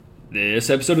This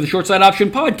episode of the Short Side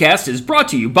Option Podcast is brought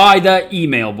to you by the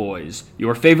Email Boys,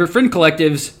 your favorite friend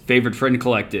collective's favorite friend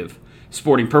collective.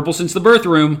 Sporting purple since the birth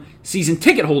room, season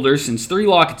ticket holders since 3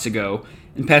 lockets ago,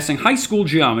 and passing high school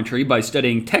geometry by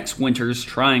studying Tex Winter's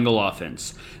triangle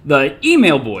offense. The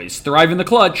Email Boys thrive in the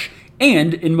clutch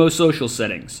and in most social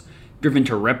settings, driven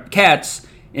to rep cats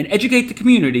and educate the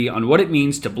community on what it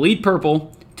means to bleed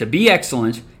purple, to be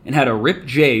excellent, and how to rip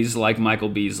Jays like Michael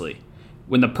Beasley.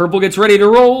 When the purple gets ready to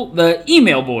roll, the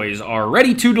Email Boys are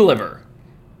ready to deliver.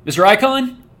 Mr.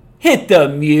 Icon, hit the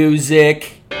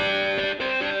music.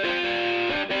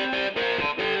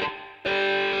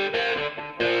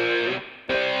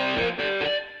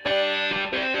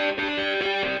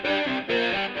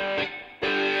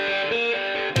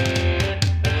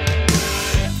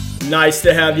 Nice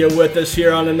to have you with us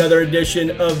here on another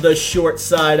edition of the Short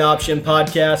Side Option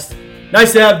Podcast.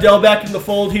 Nice to have Dell back in the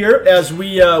fold here as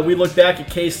we look back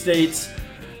at K-State's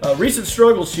recent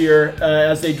struggles here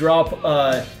as they drop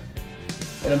an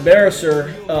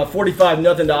embarrasser,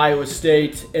 45-0 to Iowa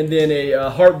State, and then a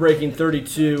heartbreaking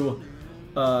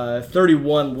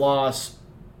 32-31 loss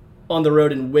on the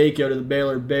road in Waco to the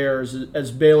Baylor Bears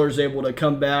as Baylor's able to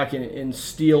come back and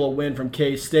steal a win from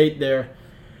K-State there.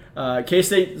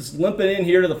 K-State is limping in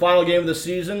here to the final game of the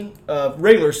season,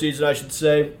 regular season I should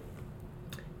say,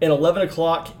 an 11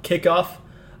 o'clock kickoff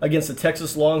against the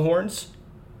Texas Longhorns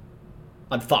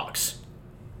on Fox.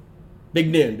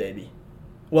 Big noon, baby.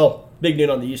 Well, big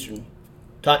noon on the Eastern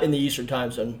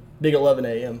time zone. Big 11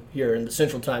 a.m. here in the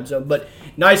Central time zone. But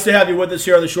nice to have you with us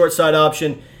here on the Short Side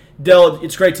Option. Dell,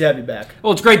 it's great to have you back.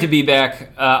 Well, it's great to be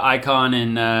back, Icon,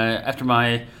 and after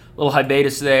my little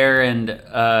hiatus there, and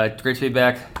it's great to be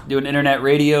back doing internet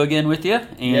radio again with you.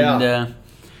 And,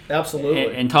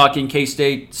 absolutely. And talking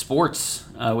K-State sports,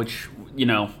 which, you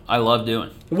know, I love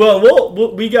doing.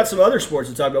 Well, we got some other sports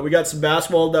to talk about. We got some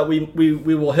basketball that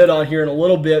we will hit on here in a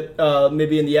little bit,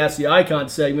 maybe in the Ask the Icon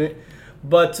segment.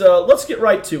 But let's get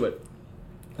right to it.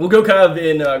 We'll go kind of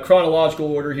in chronological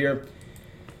order here.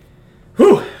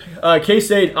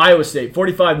 K-State, Iowa State,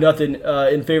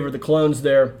 45-0 in favor of the Clones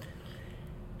there.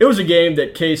 It was a game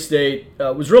that K-State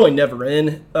was really never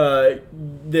in.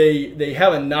 They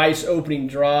have a nice opening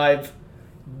drive,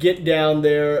 get down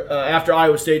there after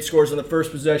Iowa State scores on the first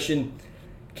possession.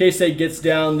 K-State gets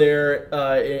down there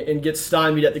and gets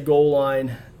stymied at the goal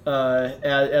line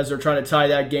as they're trying to tie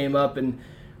that game up. And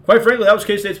quite frankly, that was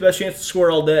K-State's best chance to score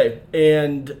all day.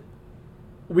 And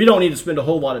we don't need to spend a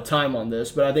whole lot of time on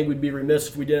this, but I think we'd be remiss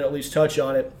if we didn't at least touch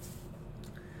on it.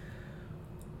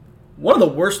 One of the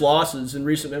worst losses in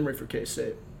recent memory for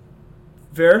K-State.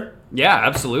 Fair? Yeah,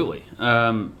 absolutely.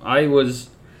 I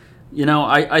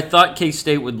thought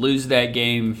K-State would lose that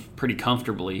game pretty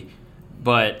comfortably,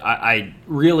 but I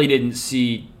really didn't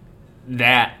see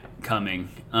that coming.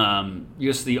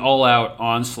 Just the all-out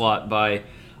onslaught by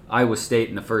Iowa State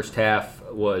in the first half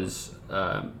was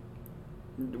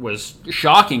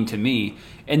shocking to me.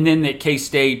 And then that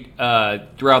K-State,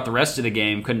 throughout the rest of the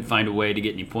game, couldn't find a way to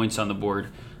get any points on the board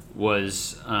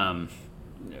was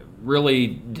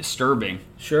really disturbing.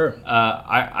 Sure.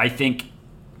 I think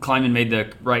Kleiman made the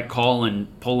right call in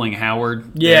pulling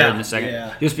Howard there in the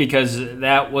second, just because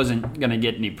that wasn't going to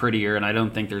get any prettier, and I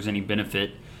don't think there's any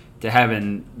benefit to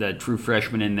having the true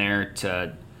freshman in there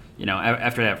to,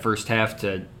 after that first half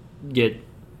to get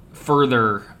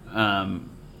further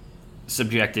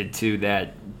subjected to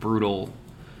that brutal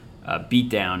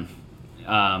beatdown.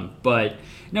 But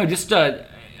no, just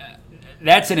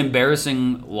that's an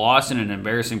embarrassing loss and an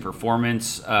embarrassing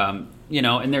performance, and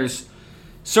there's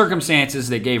circumstances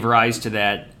that gave rise to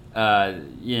that,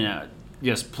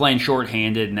 just playing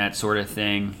shorthanded and that sort of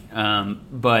thing.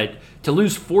 But to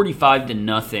lose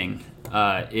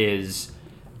 45-0 is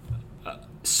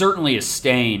certainly a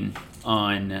stain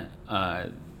on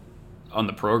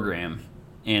the program,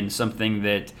 and something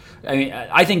that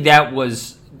I think that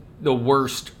was the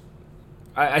worst.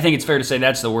 I think it's fair to say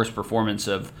that's the worst performance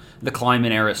of the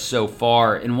Kleiman era so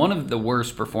far, and one of the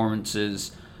worst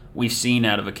performances we've seen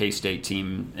out of a K-State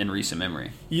team in recent memory.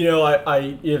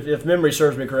 If memory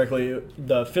serves me correctly,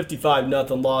 the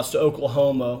 55-0 loss to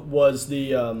Oklahoma was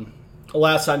the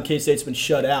last time K-State's been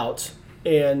shut out,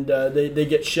 and they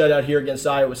get shut out here against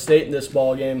Iowa State in this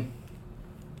ball game.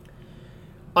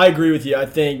 I agree with you. I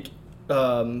think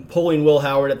pulling Will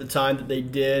Howard at the time that they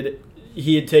did,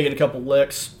 he had taken a couple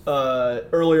licks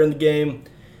earlier in the game.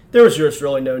 There was just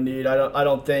really no need. I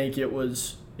don't think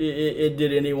it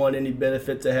did anyone any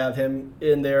benefit to have him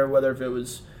in there, whether if it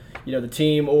was the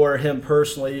team or him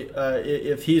personally.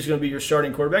 If he's going to be your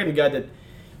starting quarterback, and a guy that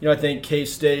I think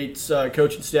K-State's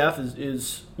coaching staff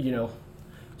is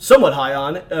somewhat high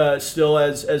on still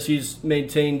as he's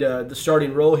maintained the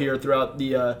starting role here throughout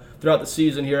the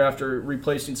season here after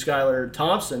replacing Skylar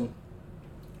Thompson.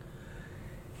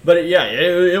 But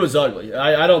it was ugly.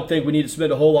 I don't think we need to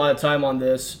spend a whole lot of time on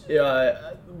this.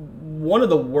 One of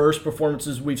the worst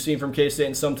performances we've seen from K-State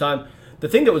in some time. The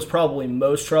thing that was probably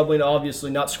most troubling,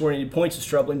 obviously not scoring any points is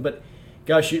troubling, but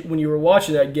gosh, when you were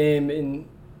watching that game, and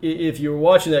if you were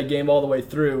watching that game all the way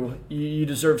through, you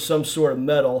deserve some sort of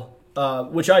medal,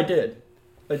 which I did.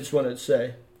 I just wanted to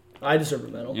say, I deserve a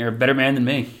medal. You're a better man than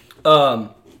me.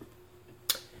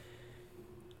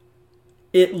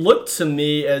 It looked to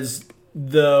me as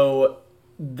though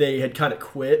they had kind of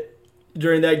quit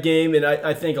during that game, and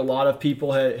I think a lot of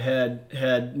people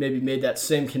had maybe made that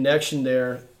same connection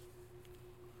there.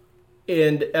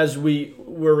 And as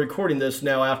we're recording this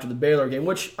now after the Baylor game,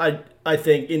 which I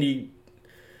think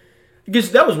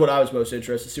because that was what I was most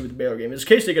interested to see with the Baylor game. Is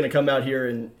K-State going to come out here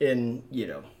and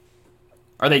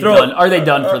are they done? Are they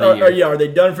done for the year? Are they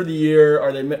done for the year?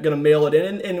 Are they going to mail it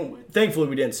in? And thankfully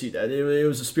we didn't see that. It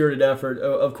was a spirited effort,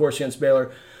 of course, against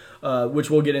Baylor, which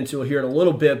we'll get into here in a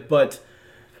little bit. But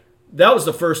that was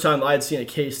the first time I had seen a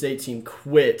K-State team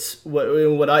quit.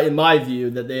 In my view,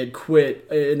 that they had quit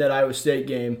in that Iowa State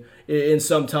game in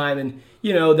some time, and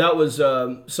that was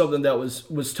something that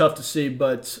was tough to see.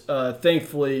 But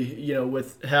thankfully,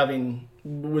 with how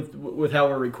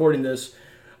we're recording this,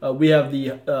 we have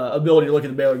the ability to look at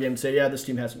the Baylor game and say, yeah, this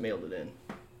team hasn't mailed it in.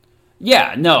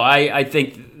 Yeah, no, I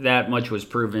think that much was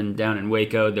proven down in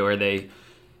Waco, where it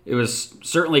was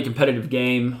certainly a competitive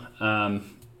game,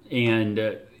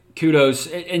 and kudos,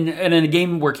 and in a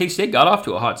game where K-State got off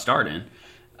to a hot start in,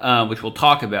 which we'll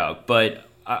talk about, but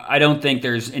I don't think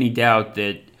there's any doubt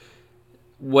that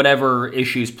whatever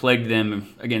issues plagued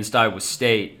them against Iowa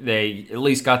State, they at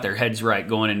least got their heads right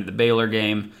going into the Baylor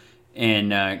game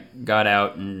and got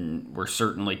out and were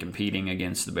certainly competing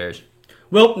against the Bears.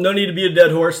 Well, no need to be a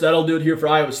dead horse. That'll do it here for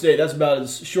Iowa State. That's about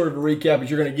as short of a recap as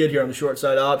you're going to get here on the short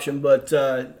side option. But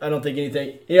I don't think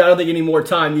any more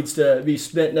time needs to be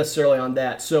spent necessarily on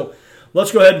that. So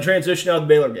let's go ahead and transition out of the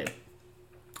Baylor game.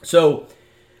 So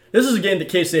this is a game that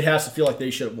K-State has to feel like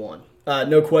they should have won.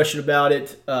 No question about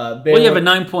it. Baylor, well, you have a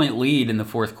 9-point lead in the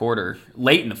fourth quarter.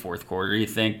 Late in the fourth quarter, you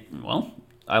think, well,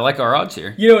 I like our odds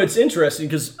here. It's interesting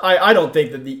because I don't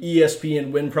think that the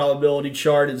ESPN win probability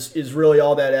chart is really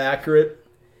all that accurate.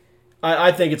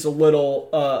 I think it's a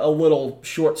little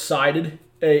short-sighted,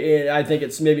 and I think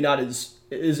it's maybe not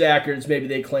as accurate as maybe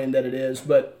they claim that it is.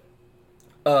 But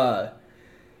the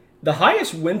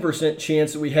highest win percent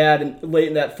chance that we had late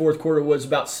in that fourth quarter was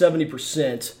about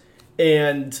 70%,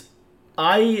 and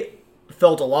I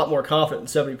felt a lot more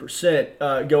confident in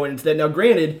 70% going into that. Now,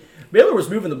 granted, Baylor was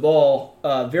moving the ball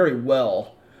very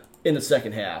well in the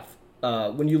second half.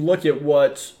 When you look at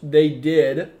what they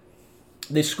did,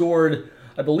 they scored,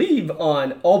 I believe,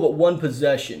 on all but one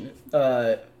possession.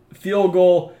 Field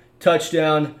goal,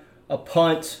 touchdown, a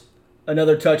punt,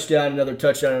 another touchdown, and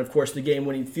of course the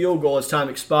game-winning field goal as time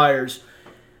expires.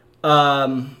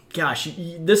 Gosh,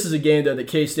 this is a game, though, that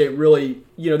K-State really,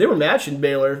 they were matching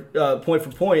Baylor point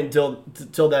for point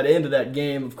until that end of that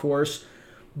game, of course.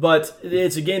 But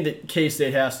it's a game that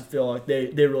K-State has to feel like they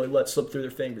really let slip through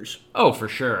their fingers. Oh, for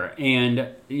sure. And,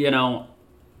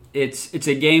 it's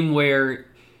a game where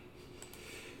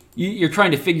you're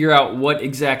trying to figure out what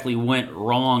exactly went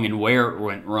wrong and where it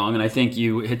went wrong. And I think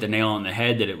you hit the nail on the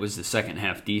head that it was the second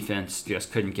half defense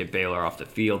just couldn't get Baylor off the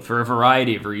field for a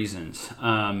variety of reasons.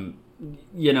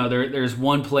 There's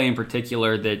one play in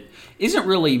particular that isn't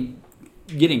really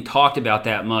getting talked about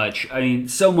that much. I mean,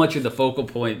 so much of the focal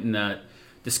point in the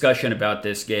discussion about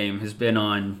this game has been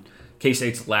on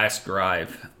K-State's last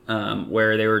drive,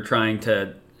 where they were trying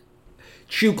to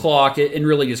chew clock it and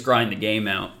really just grind the game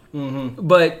out. Mm-hmm.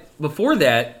 But before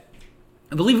that,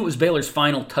 I believe it was Baylor's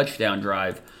final touchdown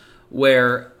drive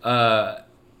where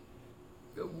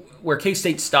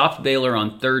K-State stopped Baylor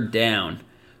on third down,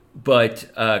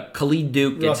 but Khalid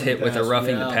Duke gets hit with a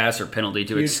roughing the passer penalty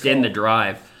to extend the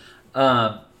drive.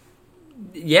 I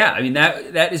mean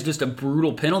that is just a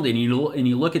brutal penalty, and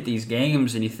you look at these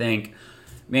games and you think,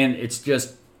 man, it's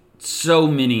just so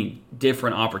many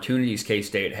different opportunities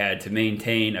K-State had to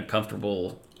maintain a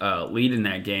comfortable lead in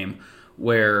that game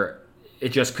where it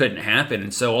just couldn't happen.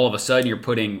 And so all of a sudden you're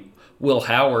putting Will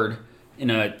Howard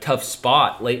in a tough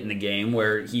spot late in the game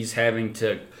where he's having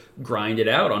to grind it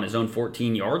out on his own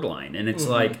 14-yard line. And it's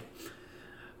like,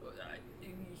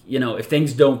 if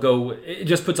things don't go, it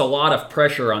just puts a lot of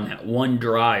pressure on that one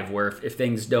drive where if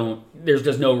things don't, there's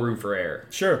just no room for error.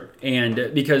 Sure.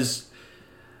 And because,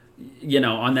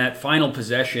 on that final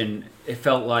possession, it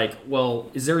felt like, well,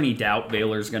 is there any doubt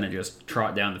Baylor's going to just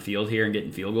trot down the field here and get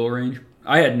in field goal range?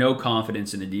 I had no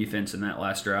confidence in the defense in that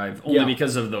last drive, only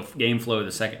because of the game flow of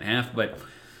the second half. But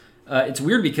it's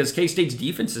weird because K-State's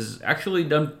defense has actually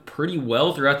done pretty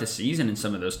well throughout the season in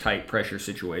some of those tight pressure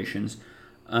situations.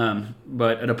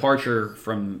 But a departure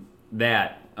from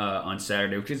that on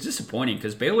Saturday, which is disappointing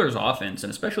because Baylor's offense, and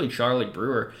especially Charlie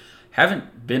Brewer,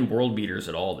 haven't been world beaters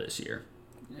at all this year.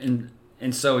 And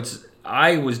so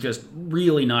I was just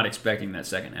really not expecting that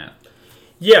second half.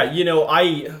 Yeah,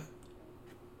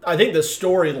 I think the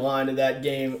storyline of that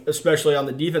game, especially on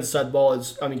the defense side of the ball,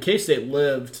 is, K-State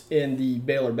lived in the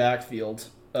Baylor backfield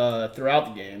throughout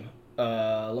the game.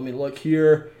 Let me look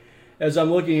here. As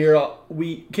I'm looking here,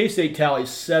 K-State tallies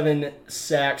 7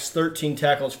 sacks, 13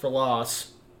 tackles for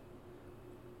loss.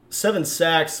 7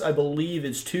 sacks, I believe,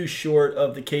 is too short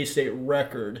of the K-State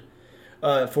record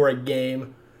for a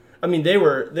game. They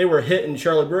were hitting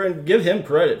Charlie Brewer, and give him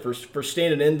credit for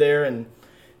standing in there and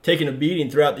taking a beating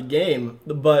throughout the game.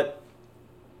 But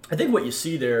I think what you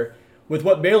see there, with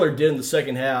what Baylor did in the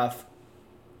second half,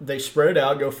 they spread it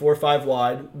out, go 4 or 5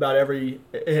 wide,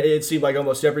 it seemed like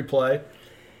almost every play.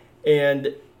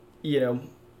 And,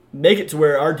 make it to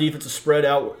where our defense is spread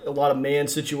out a lot of man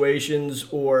situations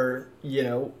or,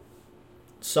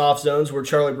 soft zones where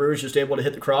Charlie Brewer is just able to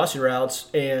hit the crossing routes.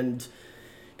 And,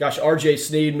 gosh, R.J.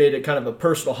 Sneed made it kind of a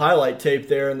personal highlight tape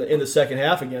there in the second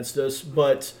half against us.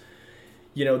 But,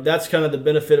 that's kind of the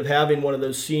benefit of having one of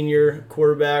those senior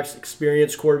quarterbacks,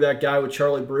 experienced quarterback guy with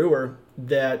Charlie Brewer,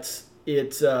 that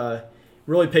it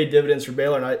really paid dividends for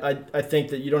Baylor. And I think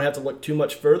that you don't have to look too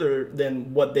much further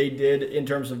than what they did in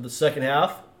terms of the second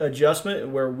half adjustment,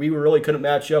 where we really couldn't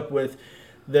match up with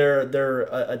their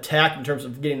attack in terms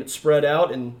of getting it spread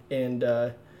out and kind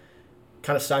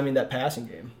of stymieing that passing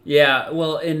game. Yeah,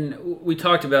 well, and we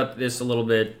talked about this a little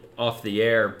bit off the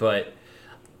air, but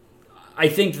I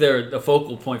think the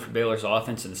focal point for Baylor's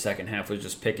offense in the second half was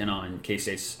just picking on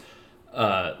K-State's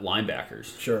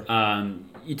linebackers. Sure.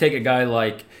 You take a guy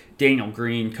like Daniel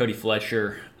Green, Cody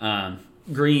Fletcher.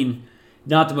 Green,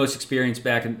 not the most experienced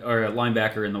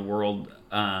linebacker in the world.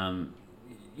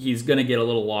 He's going to get a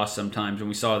little lost sometimes, and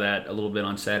we saw that a little bit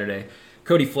on Saturday.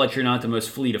 Cody Fletcher, not the most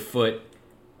fleet of foot.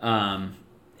 And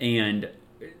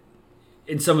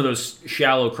in some of those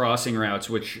shallow crossing routes,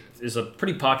 which is a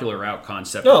pretty popular route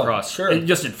concept across, sure. And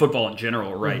just in football in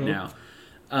general right now,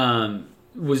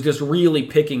 was just really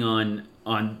picking on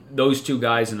those two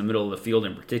guys in the middle of the field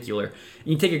in particular. And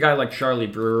you take a guy like Charlie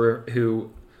Brewer, who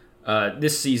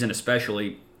this season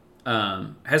especially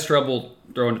has trouble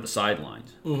throwing to the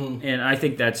sidelines. Mm-hmm. And I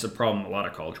think that's a problem a lot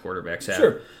of college quarterbacks have.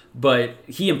 Sure. But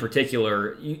he in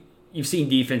particular, you've seen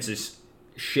defenses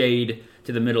shade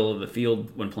to the middle of the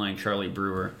field when playing Charlie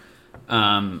Brewer.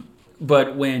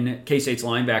 But when K-State's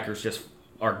linebackers just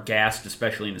are gassed,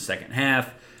 especially in the second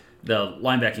half, the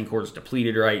linebacking core is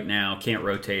depleted right now, can't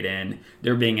rotate in.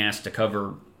 They're being asked to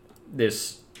cover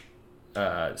this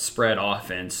spread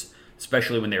offense,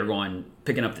 especially when they were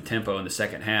picking up the tempo in the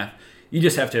second half. You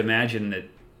just have to imagine that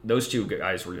those two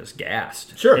guys were just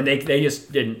gassed. Sure. And they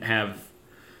just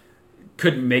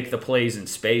couldn't make the plays in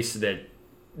space that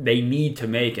they need to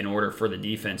make in order for the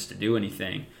defense to do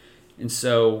anything. And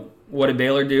so what did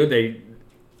Baylor do?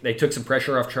 They took some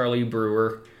pressure off Charlie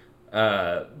Brewer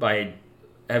by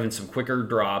having some quicker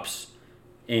drops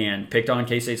and picked on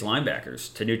K-State's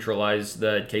linebackers to neutralize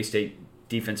the K-State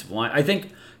defensive line. I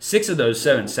think 6 of those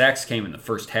 7 sacks came in the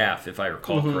first half, if I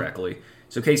recall correctly.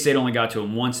 So K-State only got to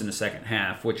him once in the second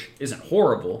half, which isn't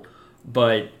horrible,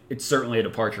 but it's certainly a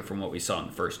departure from what we saw in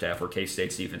the first half, where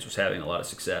K-State's defense was having a lot of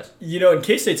success. And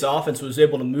K-State's offense was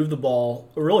able to move the ball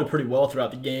really pretty well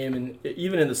throughout the game, and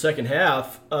even in the second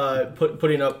half,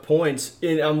 putting up points.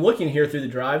 And I'm looking here through the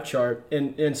drive chart,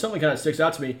 and something kind of sticks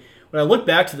out to me. When I look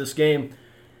back to this game,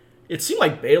 it seemed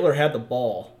like Baylor had the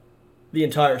ball the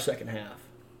entire second half.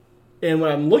 And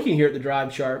when I'm looking here at the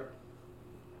drive chart,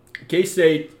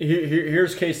 K-State,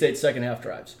 here's K-State's second half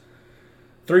drives.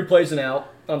 3 plays and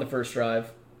out on the first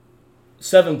drive.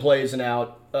 7 plays and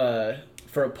out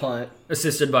for a punt.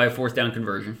 Assisted by a 4th down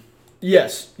conversion.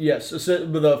 Yes.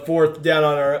 With a 4th down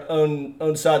on our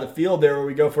own side of the field there, where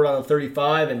we go for it on the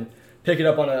 35 and pick it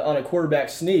up on a quarterback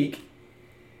sneak.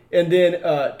 And then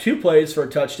 2 plays for a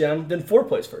touchdown, then 4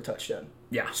 plays for a touchdown.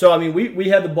 Yeah. So, we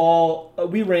had the ball.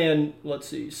 We ran,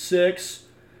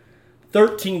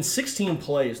 16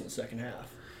 plays in the second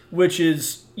half, which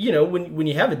is, when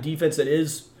you have a defense that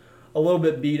is a little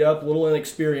bit beat up, a little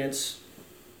inexperienced,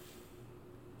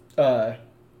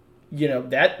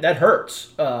 that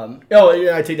hurts.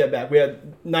 Yeah, I take that back. We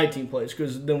had 19 plays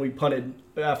because then we punted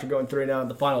after going 3 and out in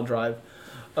the final drive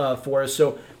for us.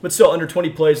 So, but still under 20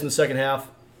 plays in the second half.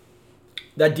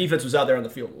 That defense was out there on the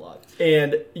field a lot,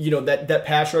 and that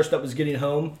pass rush that was getting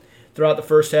home throughout the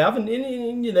first half, and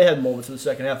they had moments in the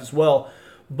second half as well.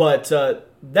 But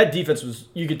that defense was,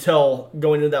 you could tell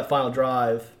going into that final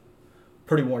drive,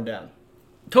 pretty worn down.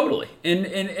 Totally, and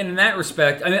in that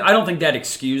respect, I mean, I don't think that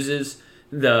excuses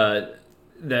the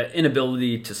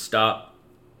inability to stop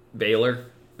Baylor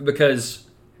because,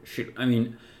 shoot, I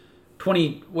mean,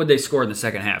 20. What they score in the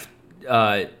second half?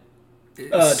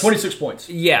 26 points.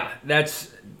 Yeah, that's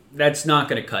not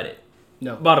going to cut it.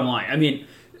 No. Bottom line, I mean,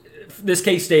 this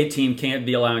K-State team can't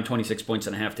be allowing 26 points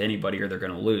and a half to anybody, or they're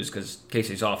going to lose because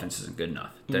K-State's offense isn't good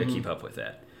enough to keep up with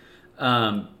that.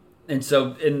 And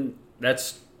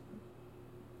that's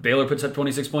Baylor puts up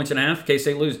 26 points and a half.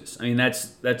 K-State loses. I mean,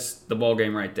 that's the ball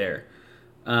game right there.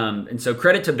 And so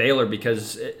credit to Baylor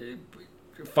because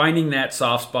finding that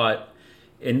soft spot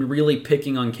and really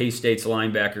picking on K-State's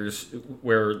linebackers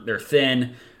where they're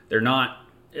thin. They're not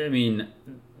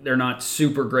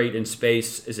super great in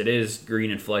space as it is Green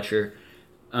and Fletcher.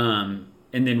 And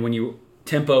then when you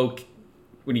tempo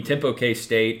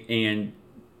K-State and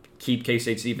keep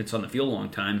K-State's defense on the field a long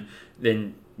time,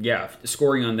 then yeah,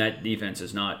 scoring on that defense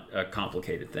is not a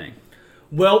complicated thing.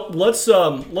 Well, let's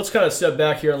kind of step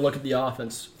back here and look at the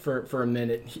offense for a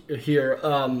minute here.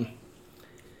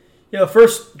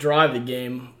 First drive of the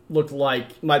game looked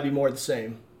like might be more of the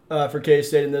same for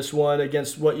K-State in this one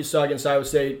against what you saw against Iowa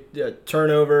State.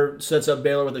 Turnover sets up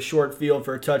Baylor with a short field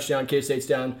for a touchdown. K-State's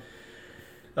down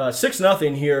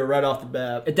 6-0 here right off the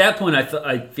bat. At that point,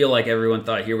 I feel like everyone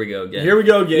thought, here we go again. Here we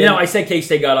go again. I said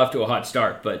K-State got off to a hot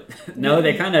start, but no,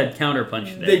 they kind of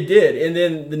counterpunched there. They did, and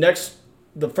then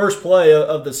the first play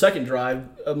of the second drive,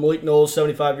 Malik Knowles,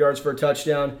 75 yards for a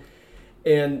touchdown.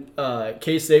 And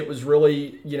K-State was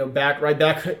really, right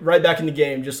back in the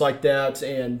game just like that,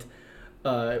 and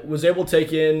was able to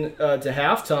take in to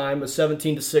halftime a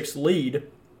 17-6 lead.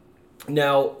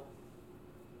 Now,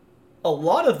 a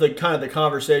lot of the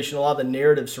conversation, a lot of the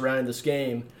narrative surrounding this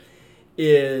game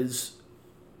is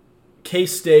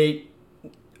K-State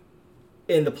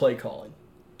in the play calling,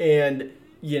 and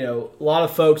a lot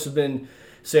of folks have been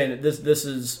saying that this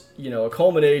is a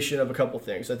culmination of a couple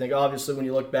things. I think obviously when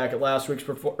you look back at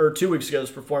 2 weeks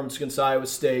ago's performance against Iowa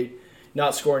State,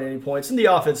 not scoring any points, and the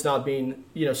offense not being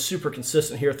super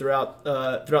consistent here throughout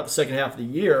the second half of the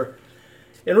year,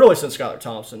 and really since Skylar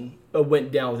Thompson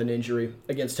went down with an injury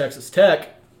against Texas Tech.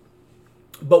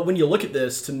 But when you look at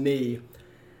this, to me,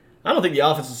 I don't think the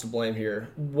offense is to blame here,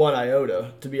 one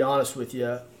iota. To be honest with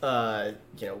you,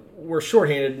 we're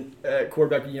shorthanded at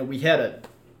quarterback. We had a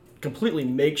completely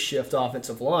makeshift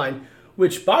offensive line,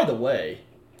 which, by the way,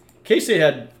 K-State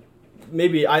had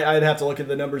maybe I'd have to look at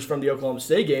the numbers from the Oklahoma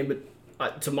State game,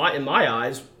 but in my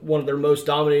eyes, one of their most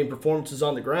dominating performances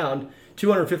on the ground.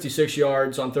 256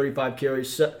 yards on 35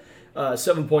 carries,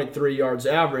 7.3 yards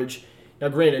average. Now,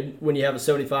 granted, when you have a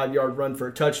 75-yard run for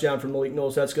a touchdown from Malik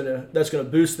Knowles, that's gonna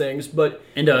boost things. But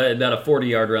about a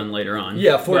 40-yard run later on.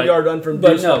 Yeah, 40-yard run from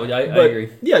Deuce. But no, I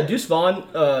agree. Yeah, Deuce Vaughn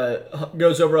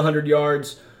goes over 100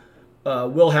 yards.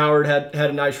 Will Howard had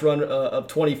a nice run of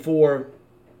 24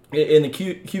 in the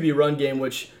QB run game,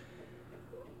 which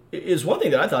is one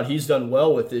thing that I thought he's done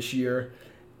well with this year.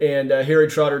 And Harry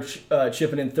Trotter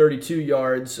chipping in 32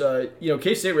 yards.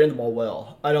 K-State ran the ball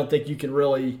well. I don't think you can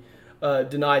really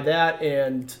deny that.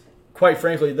 And quite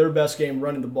frankly, their best game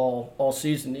running the ball all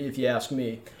season, if you ask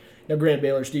me. Now, granted,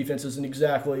 Baylor's defense isn't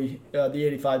exactly the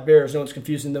 85 Bears. No one's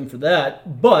confusing them for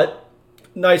that. But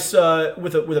nice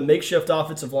with a makeshift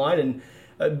offensive line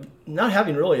and not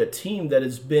having really a team that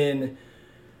has been,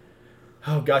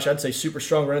 I'd say super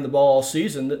strong running the ball all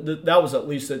season. That was at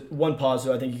least one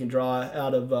positive I think you can draw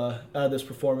out of this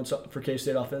performance for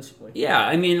K-State offensively. Yeah,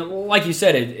 I mean, like you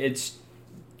said, it's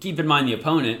keep in mind the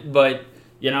opponent, but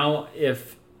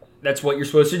if that's what you're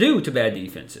supposed to do to bad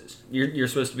defenses, you're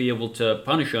supposed to be able to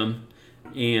punish them,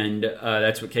 and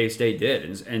that's what K-State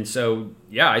did. And so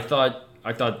yeah, I thought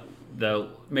the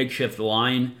makeshift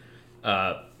line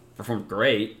performed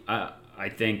great. I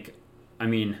think,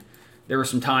 there were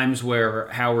some times where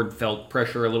Howard felt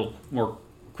pressure a little more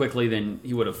quickly than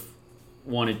he would have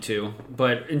wanted to.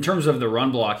 But in terms of the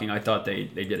run blocking, I thought they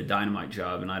did a dynamite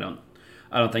job, and I don't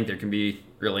think there can be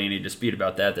really any dispute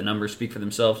about that. The numbers speak for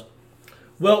themselves.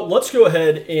 Well, let's go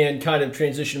ahead and kind of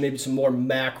transition to maybe some more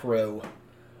macro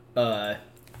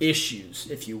issues,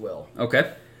 if you will.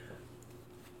 Okay.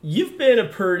 You've been a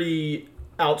pretty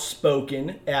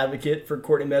outspoken advocate for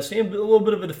Courtney Messingham, but a little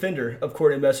bit of a defender of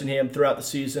Courtney Messingham throughout the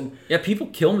season. Yeah, people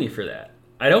kill me for that.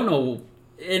 I don't know,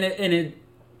 and it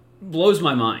blows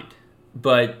my mind.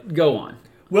 But go on.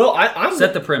 Well, I'm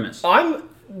set the premise.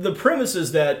 The premise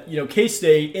is that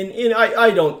K-State, and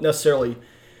I don't necessarily.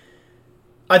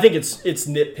 I think it's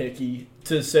nitpicky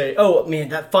to say, oh man,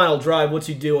 that final drive, what's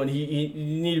he doing? He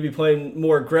need to be playing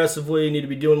more aggressively. Need to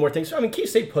be doing more things. I mean,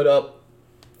 K-State put up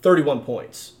 31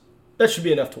 points. That should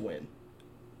be enough to win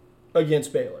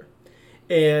against Baylor.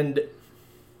 And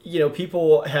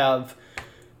people have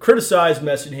criticized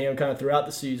Messingham kind of throughout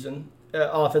the season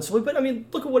offensively, but I mean,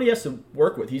 look at what he has to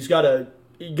work with. He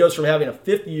goes from having a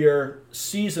fifth-year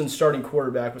season starting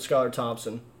quarterback with Skylar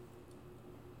Thompson,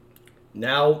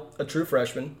 now a true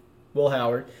freshman, Will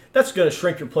Howard. That's going to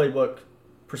shrink your playbook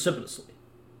precipitously.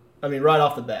 I mean, right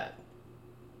off the bat.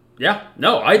 Yeah,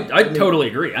 no, I totally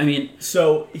agree. I mean,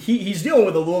 so he's dealing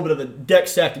with a little bit of a deck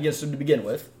stacked against him to begin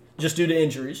with, just due to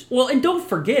injuries. Well, and don't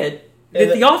forget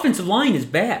that the offensive line is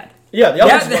bad. Yeah, the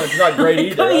offensive line is not great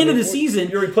either. Coming into the season,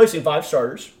 you're replacing 5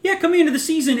 starters. Yeah, coming into the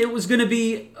season, it was going to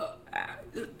be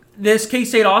this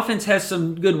K-State offense has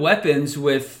some good weapons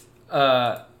with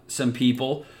some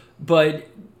people, but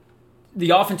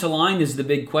the offensive line is the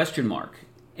big question mark.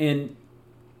 And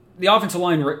the offensive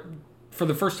line, for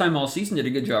the first time all season, did a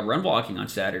good job run blocking on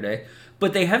Saturday,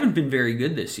 but they haven't been very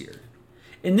good this year.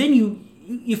 And then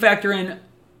you factor in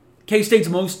K-State's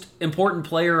most important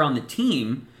player on the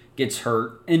team gets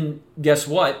hurt, and guess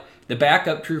what? The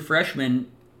backup true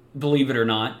freshman, believe it or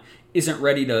not, isn't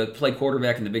ready to play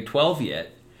quarterback in the Big 12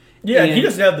 yet. Yeah, and he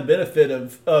doesn't have the benefit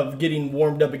of getting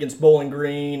warmed up against Bowling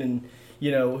Green and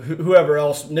whoever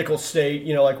else, Nicholls State,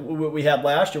 like we had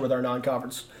last year with our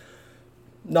non-conference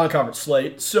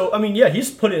slate. So I mean, yeah,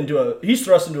 he's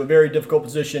thrust into a very difficult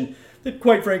position that,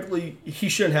 quite frankly, he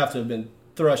shouldn't have to have been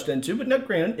thrust into. But not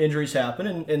granted, injuries happen,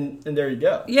 and there you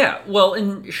go. Yeah, well,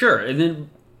 and sure, and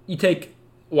then you take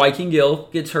Wyking Gill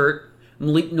gets hurt.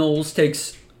 Malik Knowles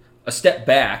takes a step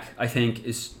back, I think,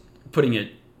 is putting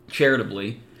it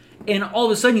charitably. And all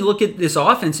of a sudden you look at this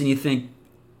offense and you think,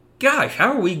 gosh,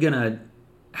 how do we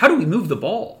move the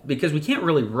ball? Because we can't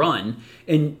really run,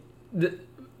 and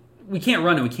we can't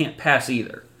run and we can't pass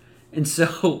either. And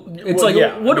so it's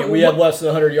we had less than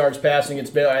 100 yards passing. I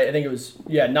think it was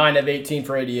 9 of 18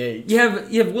 for 88. You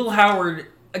have Will Howard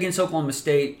against Oklahoma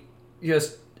State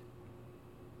just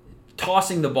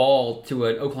tossing the ball to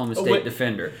an Oklahoma State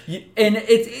defender. And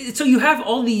so you have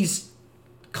all these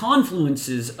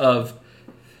confluences of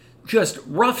just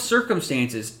rough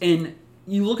circumstances, and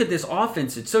you look at this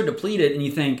offense, it's so depleted, and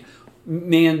you think,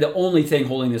 man, the only thing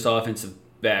holding this offensive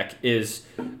back is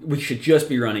we should just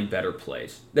be running better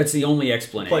plays. That's the only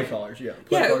explanation. Play callers,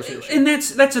 Play callers and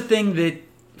that's a thing that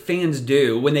fans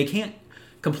do when they can't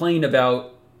complain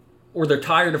about, or they're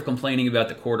tired of complaining about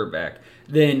the quarterback.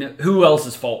 Then who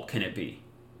else's fault can it be?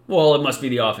 Well, it must be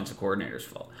the offensive coordinator's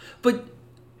fault. But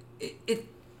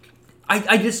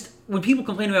I just, when people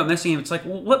complain about Messingham, it's like,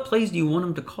 well, what plays do you want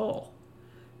him to call?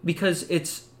 Because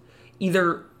it's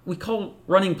either we call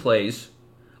running plays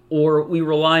or we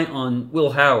rely on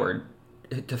Will Howard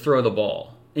to throw the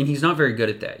ball. And he's not very good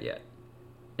at that yet.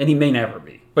 And he may never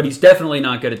be. But he's definitely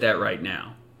not good at that right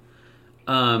now.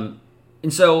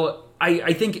 And so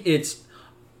I think it's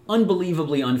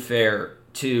unbelievably unfair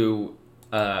to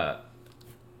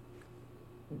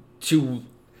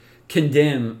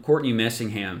condemn Courtney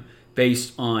Messingham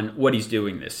based on what he's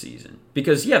doing this season.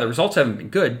 Because, the results haven't been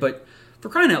good, but for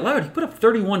crying out loud, he put up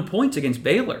 31 points against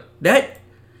Baylor.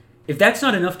 If that's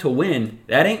not enough to win,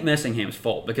 that ain't Messingham's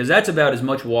fault, because that's about as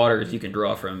much water as you can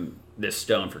draw from this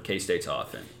stone for K-State's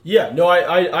offense. Yeah, no,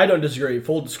 I don't disagree.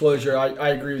 Full disclosure, I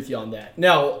agree with you on that.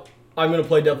 Now, I'm going to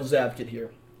play devil's advocate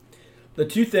here. The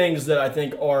two things that I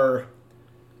think are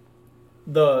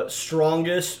the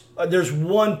strongest, there's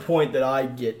one point that I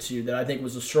get to that I think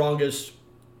was the strongest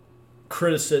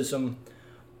criticism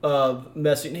of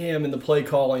Messingham in the play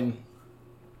calling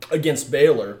against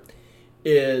Baylor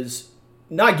is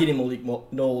not getting Malik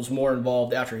Knowles more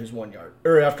involved after his 1 yard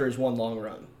or after his one long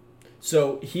run.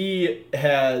 So he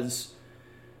has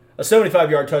a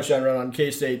 75-yard touchdown run on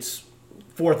K-State's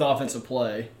fourth offensive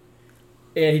play,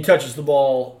 and he touches the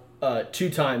ball 2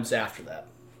 times after that.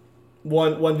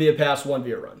 One via pass, one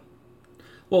via run.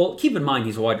 Well, keep in mind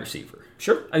he's a wide receiver.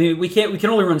 Sure. I mean, we can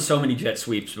only run so many jet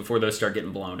sweeps before those start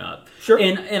getting blown up. Sure.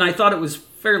 And I thought it was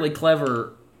fairly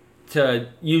clever to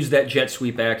use that jet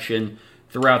sweep action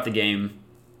throughout the game,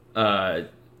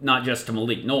 not just to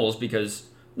Malik Knowles, because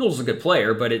Knowles is a good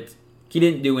player, but he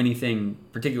didn't do anything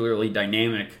particularly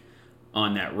dynamic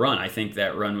on that run. I think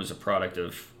that run was a product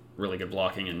of really good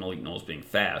blocking and Malik Knowles being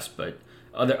fast, but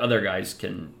other guys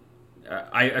can.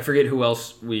 I forget who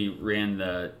else we ran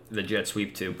the jet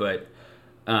sweep to, but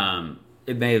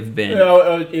it may have been.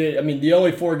 The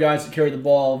only 4 guys that carried the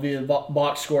ball via the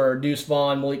box score are Deuce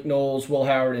Vaughn, Malik Knowles, Will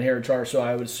Howard, and Harry Charr. So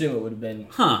I would assume it would have been.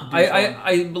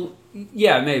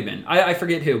 Yeah, it may have been. I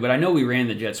forget who, but I know we ran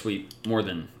the jet sweep more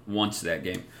than once that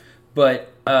game.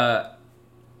 But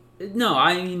no,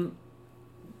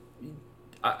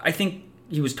 I think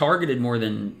he was targeted more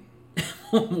than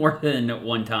at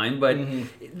one time. But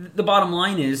the bottom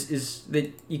line is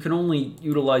that you can only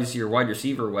utilize your wide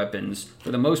receiver weapons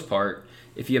for the most part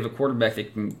if you have a quarterback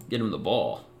that can get him the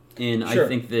ball. And sure. I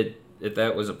think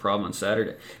that was a problem on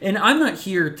Saturday. And I'm not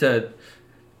here to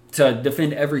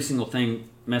defend every single thing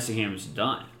Messingham's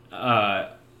done,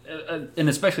 and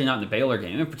especially not in the Baylor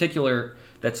game. In particular,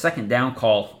 that second down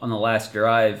call on the last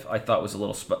drive I thought was a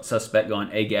little suspect, going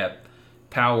A-gap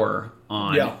power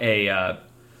on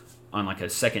on like a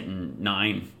 2nd and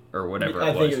 9 or whatever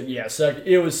it was.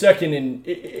 It was second and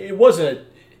it wasn't.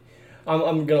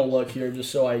 I'm gonna look here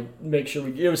just so I make sure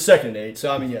it was 2nd and 8. So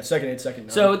 2nd and 8, 2nd and 9.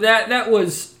 So that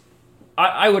was.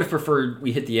 I would have preferred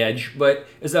we hit the edge, but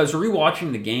as I was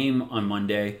rewatching the game on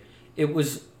Monday, it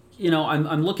was,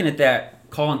 I'm looking at that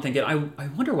call and thinking, I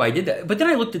wonder why I did that. But then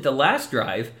I looked at the last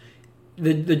drive,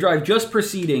 the drive just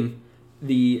preceding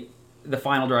the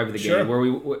final drive of the game, where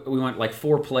we went like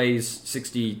 4 plays,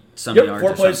 60-some yards.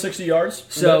 4 plays, 60 yards,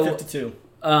 so 52.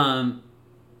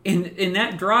 In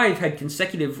that drive had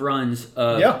consecutive runs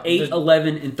of 8,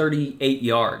 11, and 38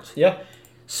 yards. Yeah.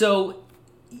 So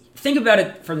think about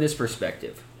it from this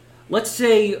perspective. Let's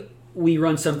say we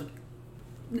run some,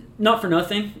 not for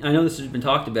nothing, I know this has been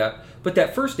talked about, but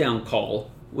that first down call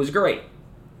was great.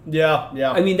 Yeah.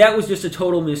 I mean, that was just a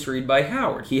total misread by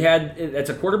Howard. That's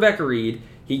a quarterback read.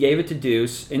 He gave it to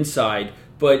Deuce inside,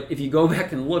 but if you go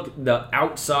back and look, the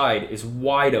outside is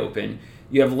wide open.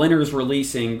 You have Lenners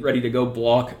releasing, ready to go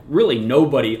block, really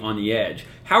nobody on the edge.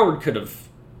 Howard could have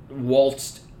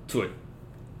waltzed to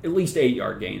at least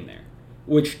 8-yard gain there,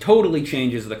 which totally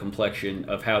changes the complexion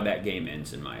of how that game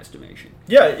ends, in my estimation.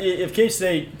 Yeah, if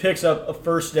K-State picks up a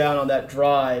first down on that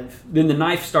drive, then the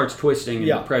knife starts twisting and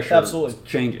the pressure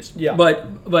changes. Yeah.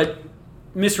 But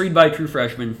misread by a true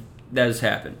freshman, that has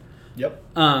happened. Yep.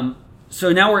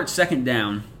 So now we're at 2nd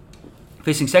down,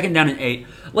 facing 2nd down and 8.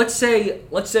 Let's say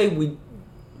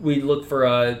we look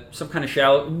for some kind of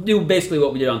shallow, do basically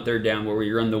what we did on 3rd down, where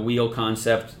we run the wheel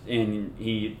concept and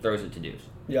he throws it to Deuce.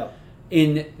 Yeah.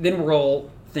 And then we're all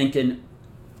thinking,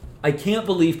 I can't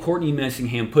believe Courtney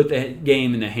Messingham put the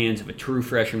game in the hands of a true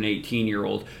freshman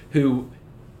 18-year-old who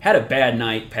had a bad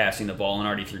night passing the ball and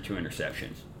already threw 2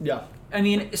 interceptions. Yeah. I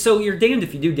mean, so you're damned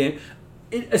if you do, damned.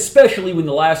 Especially when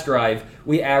the last drive,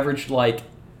 we averaged like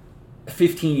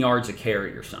 15 yards a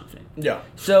carry or something. Yeah.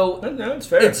 So that's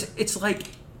fair. It's like,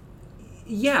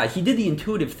 yeah, he did the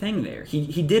intuitive thing there.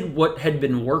 He did what had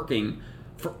been working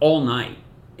for all night.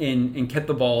 And kept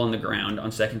the ball on the ground on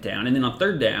 2nd down. And then on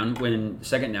 3rd down, when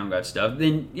 2nd down got stuffed,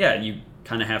 then, you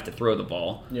kind of have to throw the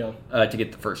ball to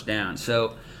get the first down.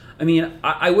 So, I mean,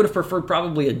 I would have preferred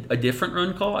probably a different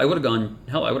run call. I would have gone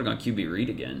QB read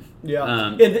again.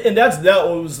 Yeah, and that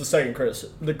was the second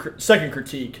second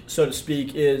critique, so to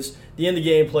speak, is the end of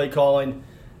game play calling.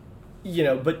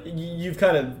 But you've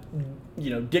kind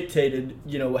of dictated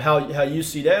how you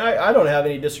see that. I don't have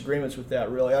any disagreements with that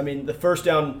really. I mean, the first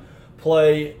down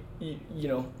play,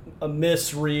 a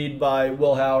misread by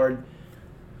Will Howard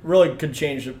really could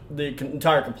change the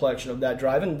entire complexion of that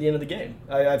drive and the end of the game.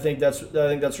 I think that's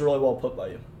really well put by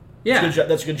you. Yeah,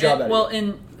 that's a good job.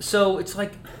 And so it's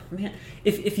like, man,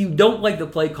 if you don't like the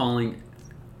play calling,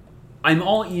 I'm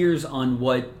all ears on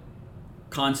what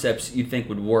concepts you think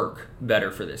would work better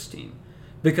for this team,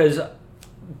 because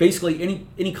basically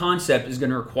any concept is going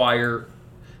to require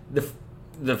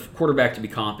the quarterback to be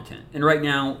competent, and right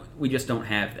now we just don't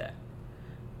have that,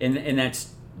 and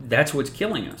that's what's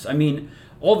killing us. I mean,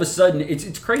 all of a sudden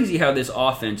it's crazy how this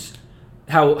offense,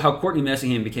 how Courtney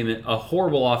Messingham became a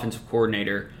horrible offensive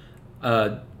coordinator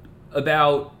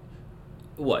about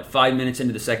 5 minutes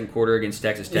into the second quarter against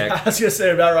Texas Tech. Yeah, I was gonna say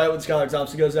about right when Skylar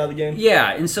Thompson goes out of the game.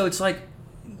 Yeah, and so it's like,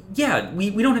 we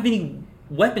don't have any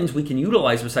weapons we can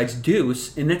utilize besides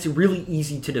Deuce, and that's really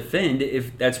easy to defend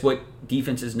if that's what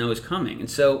defenses know is coming. And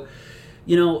so,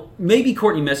 maybe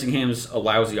Courtney Messingham's a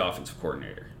lousy offensive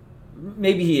coordinator.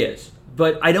 Maybe he is.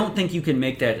 But I don't think you can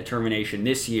make that determination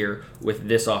this year with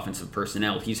this offensive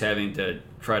personnel he's having to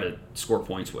try to score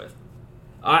points with.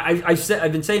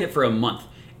 I've been saying it for a month.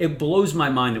 It blows my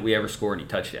mind that we ever score any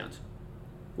touchdowns.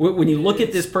 When you look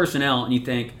at this personnel and you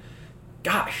think,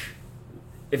 gosh,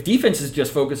 if defenses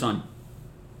just focus on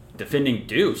defending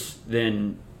Deuce,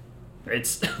 then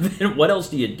it's what else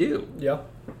do you do? Yeah.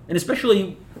 And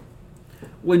especially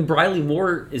when Briley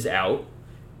Moore is out,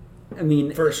 I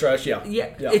mean, First stretch, yeah.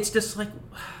 It's just like,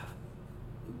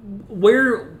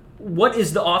 what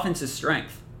is the offense's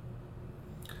strength?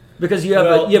 Because you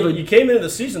came into the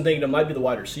season thinking it might be the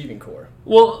wide receiving core.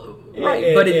 Well,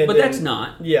 right, but that's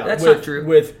not. Yeah, that's not true.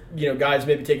 With guys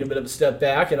maybe taking a bit of a step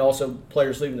back, and also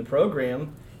players leaving the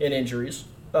program and injuries.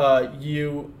 What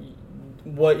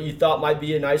you thought might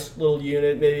be a nice little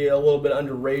unit, maybe a little bit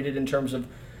underrated in terms of,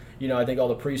 I think all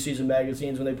the preseason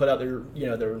magazines when they put out their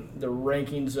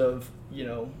rankings of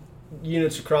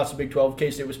units across the Big 12.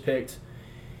 K-State was picked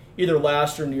either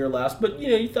last or near last, but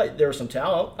you thought there was some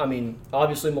talent. I mean,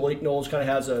 obviously Malik Knowles kind of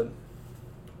has a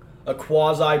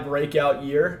quasi breakout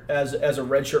year as a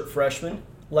redshirt freshman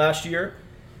last year.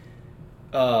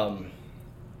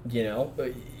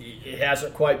 It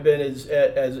hasn't quite been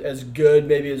as good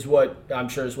maybe as what I'm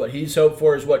sure is what he's hoped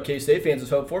for, is what K-State fans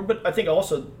have hoped for. But I think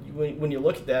also when you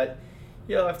look at that,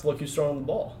 you have to look who's throwing the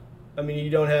ball. I mean, you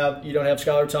don't have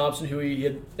Skylar Thompson, who he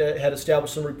had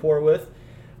established some rapport with.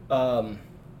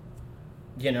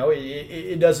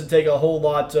 It doesn't take a whole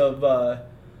lot of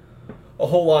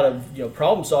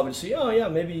problem solving to see. Oh yeah,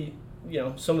 maybe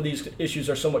some of these issues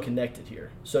are somewhat connected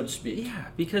here, so to speak. Yeah,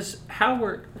 because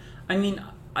Howard, I mean,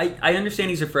 I understand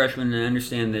he's a freshman, and I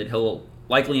understand that he'll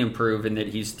likely improve and that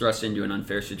he's thrust into an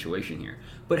unfair situation here.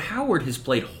 But Howard has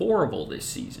played horrible this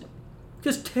season.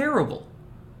 Just terrible.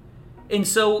 And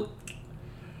so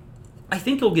I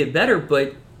think he'll get better,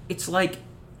 but it's like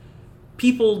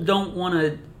people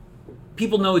know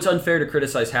it's unfair to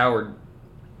criticize Howard,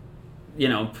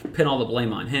 pin all the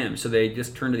blame on him, so they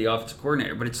just turn to the offensive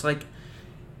coordinator. But it's like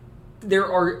there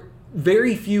are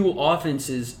very few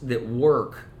offenses that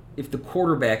work if the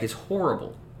quarterback is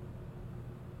horrible.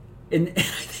 And I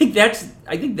think that's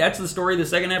the story of the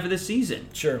second half of this season.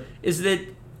 Sure. Is that,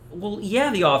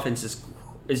 the offense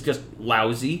is just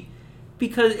lousy,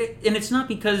 and it's not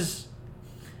because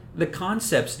the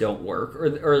concepts don't work or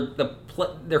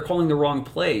they're calling the wrong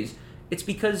plays. It's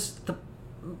because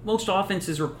most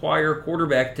offenses require a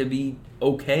quarterback to be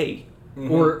okay,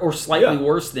 or slightly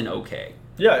worse than okay.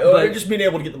 Yeah, but just being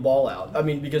able to get the ball out. I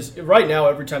mean, because right now,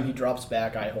 every time he drops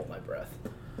back, I hold my breath.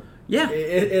 Yeah.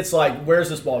 It's like, where's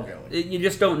this ball going? You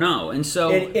just don't know. And so...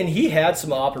 And he had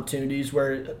some opportunities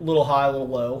where a little high, a little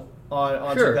low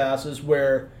on some passes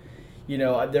where,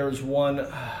 there was one,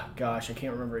 I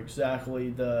can't remember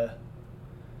exactly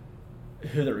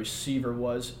who the receiver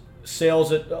was.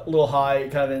 Sails it a little high,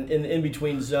 kind of in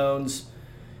between zones.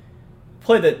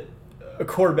 Play that a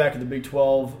quarterback in the Big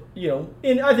 12,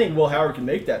 and I think Will Howard can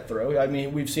make that throw. I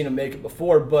mean, we've seen him make it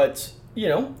before, but,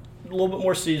 a little bit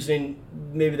more seasoning,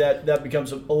 maybe that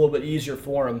becomes a little bit easier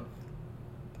for him.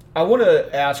 I want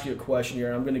to ask you a question here,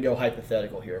 and I'm going to go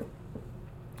hypothetical here.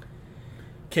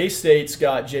 K-State's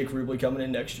got Jake Rubley coming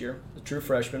in next year, the true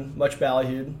freshman, much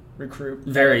ballyhooed recruit.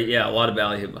 A lot of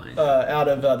ballyhoo behind him. Out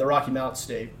of the Rocky Mountain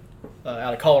State,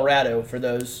 out of Colorado for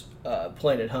those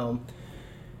playing at home.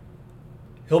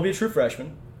 He'll be a true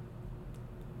freshman.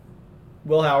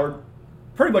 Will Howard,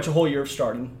 pretty much a whole year of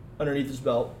starting underneath his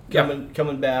belt,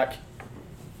 coming back.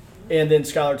 And then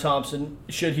Skylar Thompson,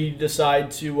 should he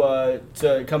decide to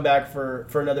come back for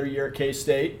another year at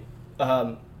K-State,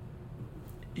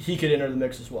 he could enter the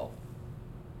mix as well.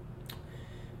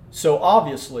 So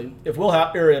obviously, if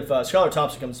Skylar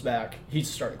Thompson comes back, he's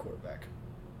a starting quarterback.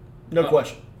 No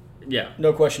question. Yeah.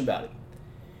 No question about it.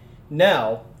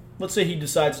 Now, let's say he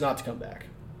decides not to come back.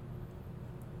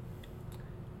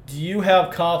 Do you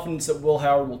have confidence that Will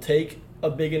Howard will take a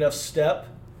big enough step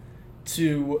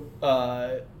to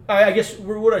I guess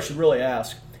what I should really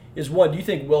ask is, one, do you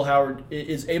think Will Howard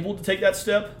is able to take that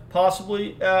step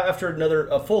possibly after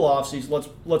a full offseason?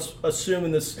 Let's assume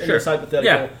in this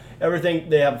hypothetical, everything,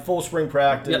 they have full spring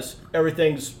practice,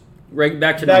 everything's right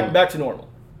back to normal.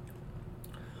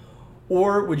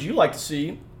 Or would you like to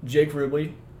see Jake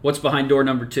Rubley? What's behind door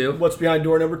number 2? What's behind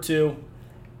door number 2?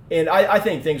 And I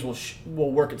think things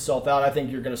will work itself out. I think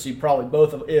you're going to see probably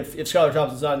both of, if Skylar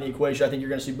Thompson's not in the equation, I think you're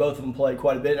going to see both of them play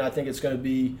quite a bit, and I think it's going to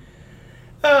be,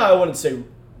 I wouldn't say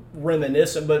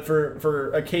reminiscent, but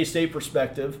for a K-State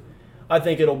perspective, I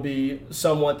think it'll be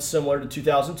somewhat similar to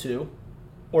 2002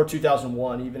 or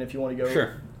 2001, even if you want to go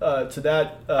to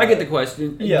that. I get the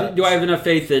question. Yeah. Do I have enough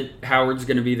faith that Howard's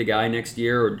going to be the guy next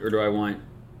year, or do I want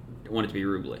it to be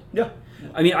Rubley? Yeah.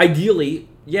 I mean, ideally,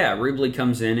 Rubley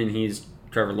comes in and he's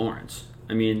Trevor Lawrence.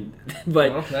 I mean,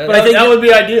 but I think that would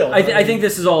be ideal. I think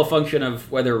this is all a function of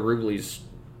whether Rubley's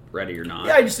ready or not.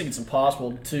 Yeah, I just think it's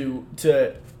impossible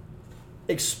to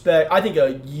I think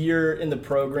a year in the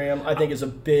program, I think is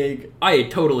I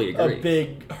totally agree. A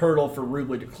big hurdle for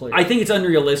Rubley to clear. I think it's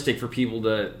unrealistic for people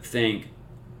to think,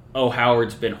 oh,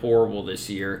 Howard's been horrible this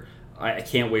year. I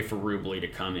can't wait for Rubley to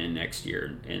come in next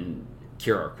year and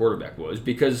cure our quarterback woes.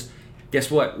 Because guess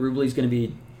what? Rubley's going to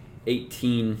be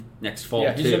 18 next fall,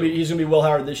 yeah, too. He's going to be Will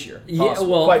Howard this year.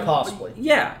 Quite possibly.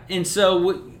 Yeah, and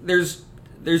so there's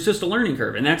just a learning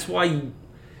curve. And that's why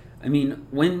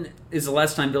when is the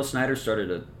last time Bill Snyder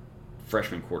started a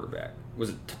freshman quarterback? Was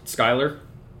it Skyler?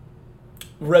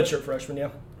 Redshirt freshman, yeah.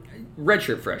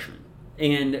 Redshirt freshman.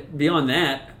 And beyond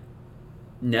that,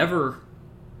 never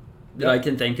that I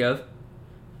can think of.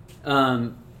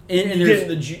 If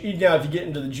you get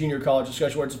into the junior college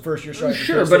discussion where it's the first year starting,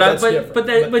 sure, but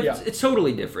it's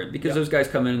totally different because those guys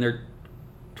come in and they're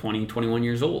 20, 21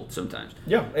 years old sometimes.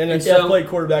 Yeah, and so played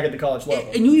quarterback at the college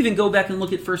level. And you even go back and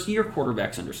look at first-year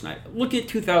quarterbacks under Snyder. Look at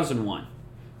 2001.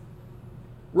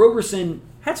 Roberson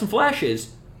had some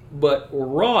flashes, but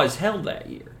raw as hell that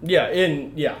year.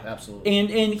 Yeah, absolutely.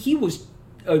 And he was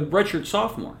a redshirt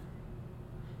sophomore.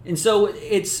 And so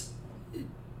it's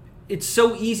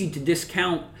so easy to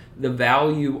discount the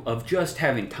value of just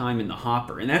having time in the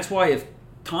hopper. And that's why if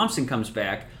Thompson comes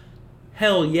back,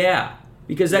 hell yeah.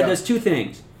 Because that does two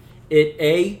things.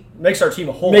 It makes our team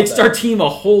a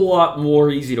whole lot more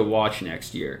easy to watch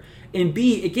next year. And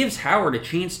B, it gives Howard a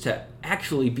chance to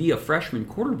actually be a freshman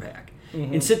quarterback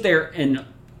and sit there and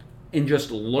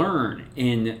just learn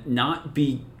and not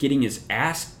be getting his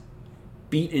ass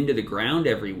beat into the ground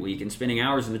every week and spending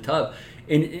hours in the tub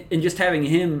and just having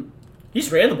him. He's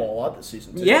ran the ball a lot this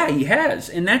season too. Yeah, he has,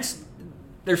 and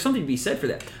there's something to be said for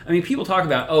that. I mean, people talk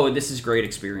about, oh, this is great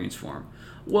experience for him.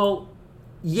 Well,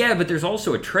 yeah, but there's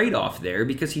also a trade-off there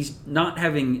because he's not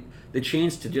having the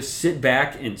chance to just sit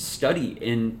back and study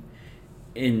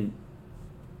and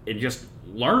just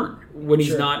learn when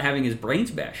he's not having his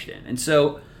brains bashed in. And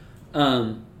so,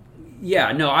 I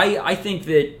think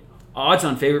that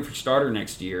odds-on favorite for starter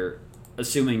next year,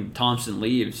 assuming Thompson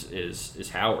leaves,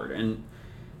 is Howard.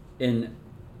 And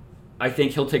I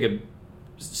think he'll take a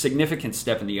significant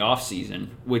step in the offseason,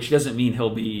 which doesn't mean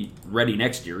he'll be ready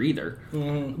next year either.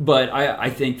 Mm-hmm. But I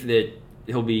think that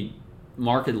he'll be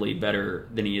markedly better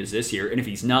than he is this year. And if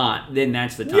he's not, then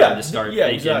that's the time to start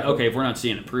thinking, okay, if we're not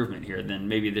seeing improvement here, then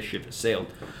maybe this ship has sailed.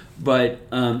 But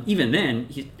even then,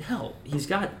 he's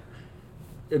got...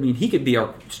 I mean, he could be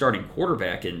our starting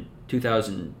quarterback in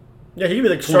 2000. Yeah, he could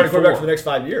be the starting quarterback for the next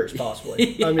 5 years,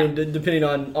 possibly. Yeah. I mean, depending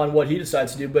on what he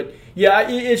decides to do. But, yeah,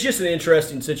 it's just an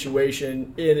interesting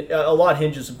situation. A lot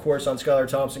hinges, of course, on Skylar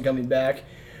Thompson coming back,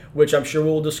 which I'm sure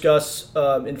we'll discuss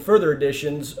in further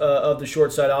editions of the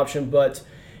short side option. But,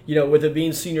 with it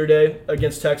being senior day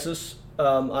against Texas,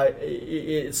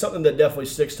 it's something that definitely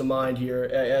sticks to mind here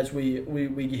as we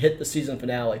hit the season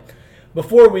finale.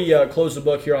 Before we close the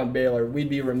book here on Baylor, we'd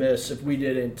be remiss if we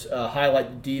didn't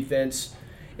highlight the defense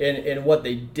and what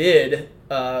they did,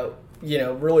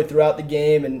 really throughout the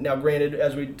game. And now, granted,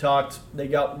 as we talked, they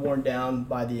got worn down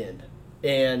by the end.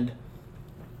 And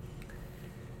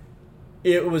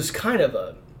it was kind of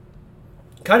a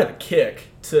kick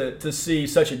to see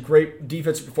such a great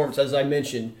defensive performance. As I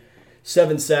mentioned,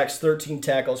 7 sacks, 13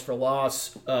 tackles for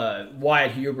loss.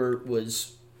 Wyatt Hubert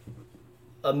was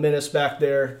a menace back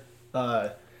there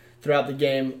throughout the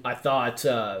game. I thought...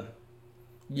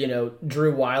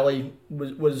 Drew Wiley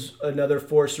was another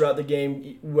force throughout the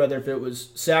game, whether if it was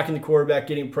sacking the quarterback,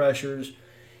 getting pressures,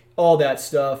 all that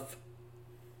stuff.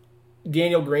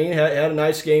 Daniel Green had a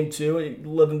nice game too,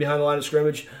 living behind the line of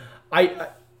scrimmage.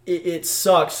 It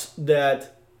sucks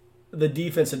that the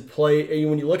defense had played.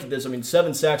 When you look at this,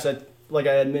 7 sacks, like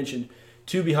I had mentioned,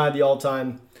 2 behind the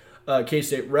all-time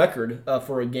K-State record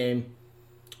for a game.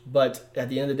 But at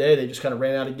the end of the day, they just kind of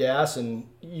ran out of gas and,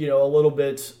 a little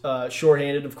bit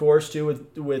shorthanded, of course, too,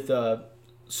 with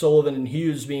Sullivan and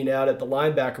Hughes being out at the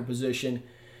linebacker position.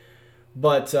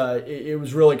 But it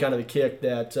was really kind of a kick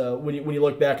that when you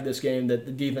look back at this game, that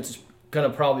the defense is kind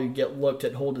of probably get looked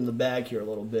at holding the bag here a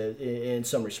little bit in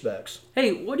some respects.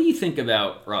 Hey, what do you think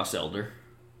about Ross Elder?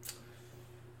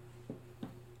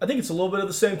 I think it's a little bit of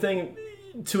the same thing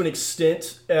to an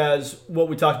extent as what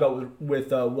we talked about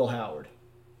with Will Howard.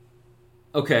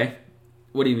 Okay.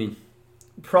 What do you mean?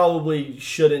 Probably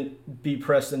shouldn't be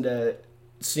pressed into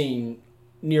seeing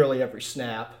nearly every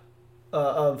snap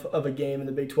of a game in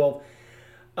the Big 12.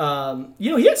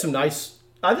 He had some nice...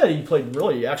 I thought he played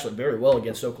actually very well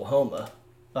against Oklahoma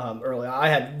early. I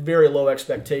had very low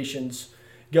expectations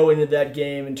going into that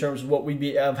game in terms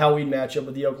of how we'd match up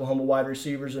with the Oklahoma wide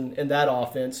receivers and that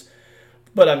offense.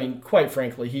 But, I mean, quite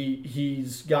frankly,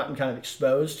 he's gotten kind of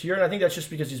exposed here, and I think that's just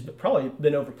because he's probably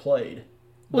been overplayed.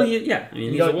 Well, yeah. I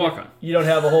mean, he's a walk-on. You don't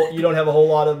have a whole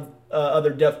lot of other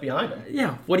depth behind him.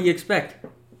 Yeah. What do you expect?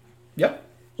 Yep.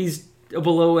 He's a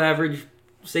below-average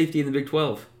safety in the Big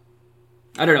 12.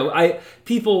 I don't know.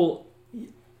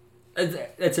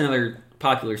 That's another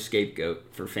popular scapegoat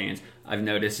for fans I've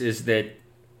noticed is that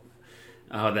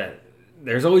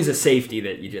there's always a safety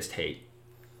that you just hate.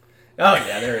 Oh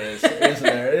yeah, there is, isn't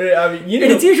there? I mean,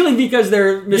 and it's usually because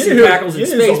they're missing tackles in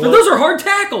space, but those are hard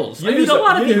tackles. I mean, a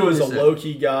lot of people. Who was a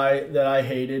low-key guy that I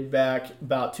hated back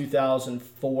about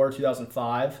 2004,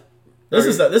 2005.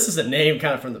 This is a name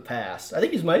kind of from the past. I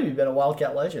think he's maybe been a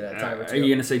Wildcat legend at a time or two. Are you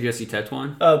going to say Jesse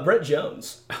Tetuan? Brett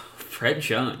Jones. Brett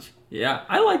Jones. Yeah,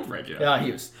 I like Brett Jones. Yeah,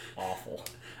 he was awful.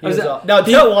 Now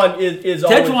Tetuan is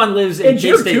Tetuan lives in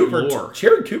K-State lore.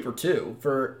 Jared Cooper too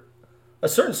for a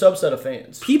certain subset of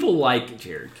fans. People like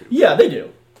Jared Cooper. Yeah, they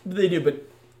do. They do, but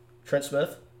Trent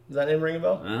Smith, does that name ring a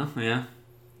bell? Well, yeah.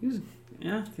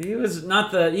 He was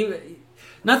not the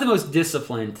most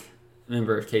disciplined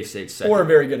member of K-State's second. Or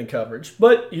very good in coverage,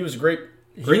 but he was a great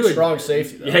strong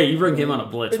safety. Though. Yeah, you bring him on a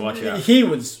blitz, watch out. He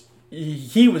was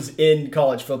in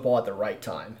college football at the right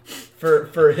time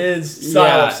for his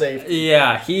style of safety.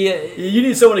 Yeah, you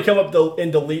need someone to come up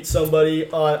and delete somebody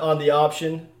on the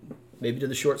option, maybe to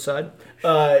the short side.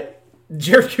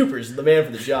 Jared Cooper's the man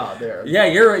for the job there. Yeah,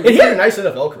 you're right. And he had a nice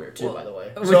NFL career too, by the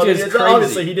way. Which is crazy.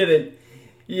 Obviously, he got in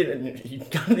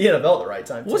the NFL at the right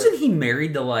time. Wasn't he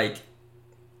married to like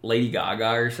Lady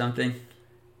Gaga or something?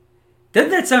 Didn't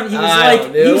that sound? He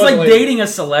was like dating a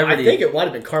celebrity. I think it might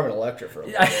have been Carmen Electra for a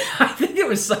while. I think it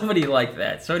was somebody like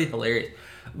that. Somebody hilarious.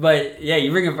 But yeah,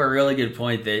 you bring up a really good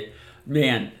point that,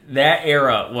 man, that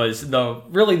era was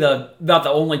about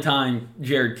the only time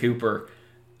Jared Cooper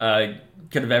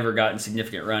could have ever gotten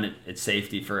significant run at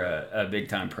safety for a big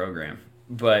time program.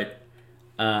 But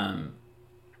yeah.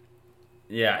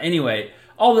 Anyway,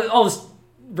 all this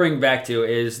bring back to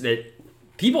is that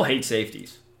people hate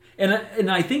safeties. And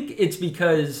I think it's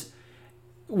because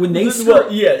when they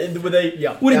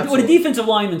when a defensive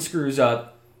lineman screws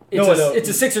up, it's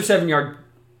a 6 or 7 yard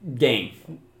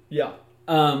gain. Yeah.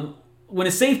 When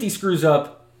a safety screws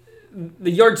up,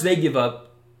 the yards they give up,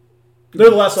 they're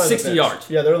the last line 60 yards.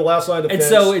 Yeah, they're the last line of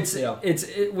defense. And so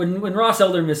when Ross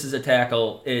Elder misses a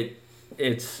tackle,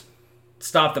 it's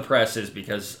stop the presses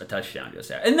because a touchdown just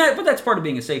happened. But that's part of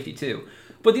being a safety too.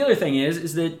 But the other thing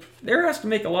is that there has to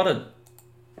make a lot of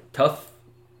tough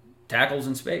tackles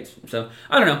in space. So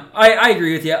I don't know. I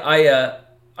agree with you.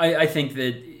 I think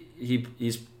that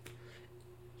he's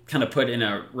kind of put in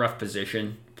a rough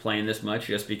position playing this much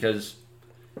just because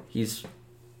he's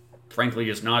frankly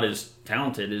just not as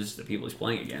talented as the people he's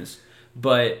playing against.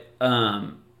 But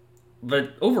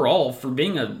overall, for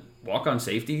being a walk-on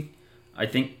safety, I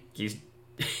think he's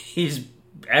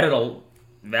added a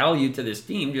value to this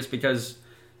team just because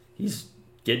he's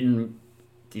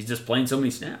just playing so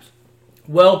many snaps.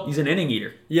 Well, he's an inning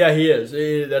eater. Yeah, he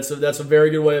is. That's a very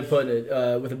good way of putting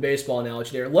it with a baseball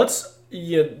analogy there.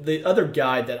 The other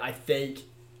guy that I think,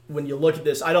 when you look at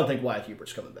this, I don't think Wyatt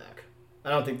Hubert's coming back. I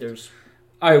don't think there's...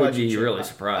 I would be really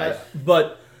surprised.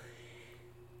 But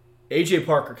A.J.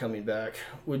 Parker coming back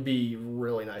would be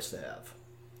really nice to have.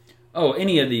 Oh,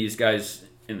 any of these guys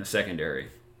in the secondary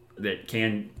that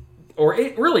can... Or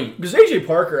it really... Because A.J.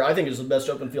 Parker, I think, is the best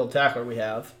open field tackler we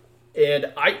have.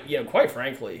 And quite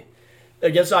frankly,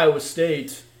 against Iowa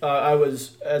State,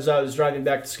 as I was driving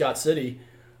back to Scott City.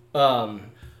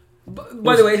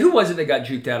 By the way, who was it that got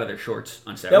juked out of their shorts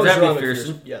on Saturday? That was Jerome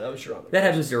McPherson. Yeah, that was Jerome McPherson. That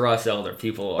happens to Ross Elder.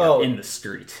 People are in the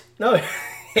street. No,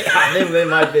 yeah, they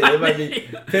might be. They might be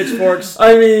pitchforks.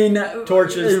 I mean,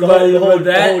 torches.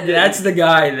 That's the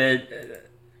guy that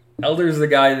Elder's the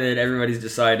guy that everybody's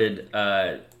decided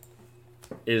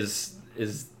is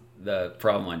the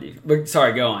problem on defense. But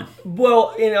sorry, go on.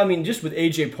 Well, and I mean, just with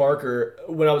A.J. Parker,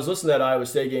 when I was listening to that Iowa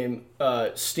State game,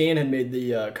 Stan had made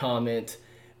the comment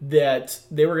that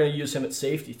they were going to use him at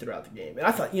safety throughout the game. And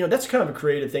I thought, that's kind of a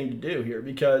creative thing to do here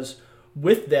because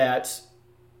with that,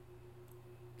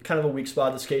 kind of a weak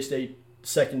spot, this K-State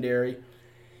secondary,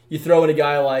 you throw in a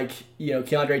guy like,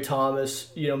 Keandre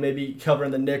Thomas, maybe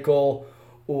covering the nickel,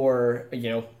 or,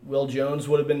 Will Jones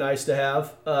would have been nice to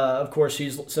have. Of course,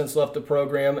 he's since left the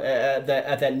program at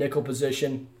that nickel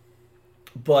position.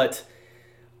 But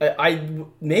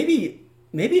maybe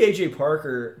A.J.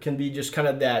 Parker can be just kind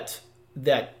of that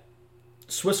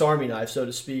Swiss Army knife, so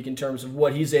to speak, in terms of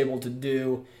what he's able to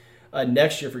do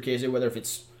next year for K-State, whether if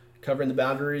it's covering the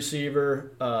boundary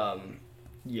receiver,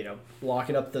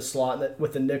 blocking up the slot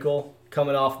with the nickel.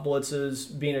 coming off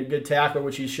blitzes, being a good tackler,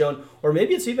 which he's shown. Or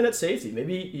maybe it's even at safety.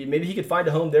 Maybe he could find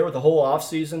a home there with the whole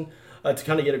offseason to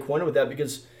kind of get acquainted with that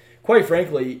because, quite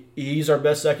frankly, he's our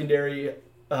best secondary.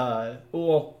 One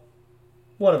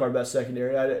of our best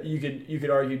secondary. You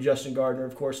could argue Justin Gardner,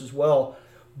 of course, as well.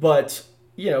 But,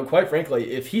 quite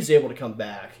frankly, if he's able to come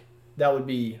back, that would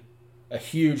be a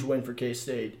huge win for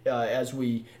K-State as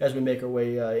we make our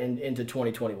way into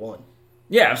 2021.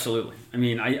 Yeah, absolutely. I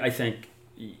mean, I think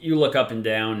you look up and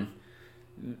down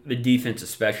the defense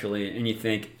especially, and you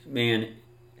think, man,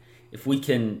 if we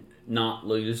can not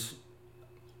lose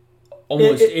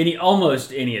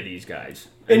almost any of these guys.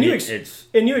 And you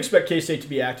expect K-State to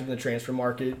be active in the transfer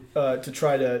market to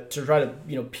try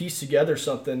to piece together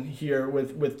something here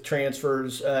with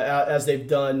transfers as they've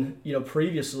done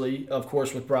previously, of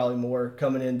course, with Briley Moore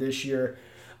coming in this year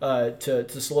to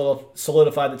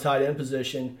solidify the tight end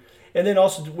position, and then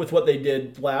also with what they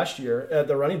did last year at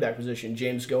the running back position.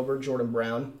 James Gilbert, Jordan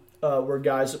Brown were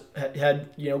guys that had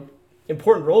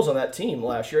important roles on that team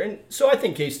last year, and so I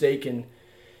think K-State can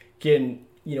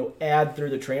add through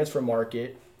the transfer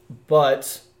market,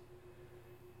 but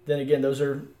then again, those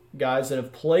are guys that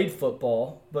have played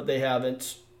football, but they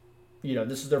haven't,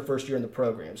 this is their first year in the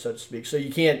program, so to speak. So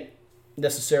you can't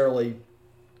necessarily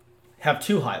have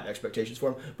too high of expectations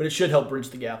for them, but it should help bridge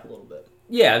the gap a little bit.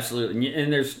 Yeah, absolutely.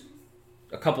 And there's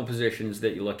a couple positions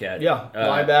that you look at. Yeah,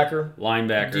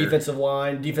 linebacker, defensive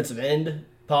line, defensive end,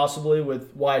 possibly,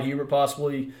 with Wyatt Hubert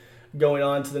possibly going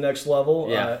on to the next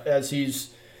level as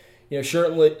he's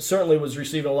certainly was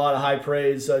receiving a lot of high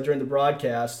praise during the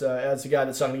broadcast as a guy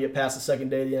that's not going to get past the second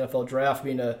day of the NFL draft,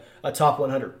 being a top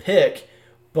 100 pick.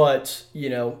 But,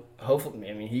 hopefully,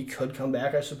 I mean, he could come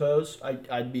back, I suppose.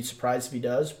 I'd be surprised if he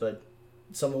does, but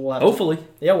something we'll have hopefully.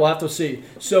 Yeah, we'll have to see.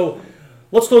 So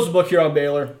let's close the book here on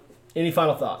Baylor. Any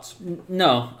final thoughts?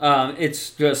 No.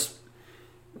 It's just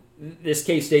this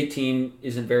K-State team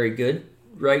isn't very good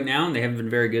right now, and they haven't been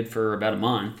very good for about a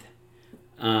month.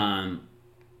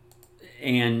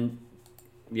 And,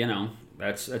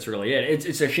 that's really it.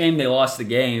 It's a shame they lost the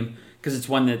game because it's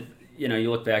one that, you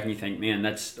look back and you think, man,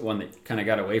 that's the one that kind of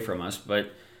got away from us.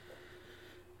 But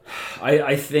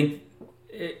I think,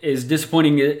 as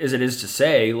disappointing as it is to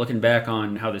say, looking back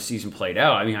on how the season played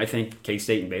out, I mean, I think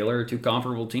K-State and Baylor are two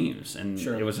comparable teams. And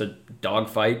It was a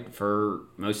dogfight for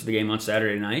most of the game on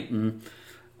Saturday night, and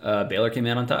Baylor came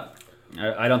out on top.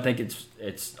 I don't think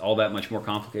it's all that much more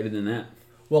complicated than that.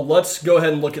 Well, let's go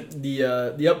ahead and look at the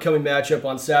upcoming matchup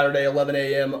on Saturday, 11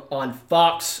 a.m. on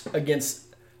Fox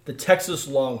against the Texas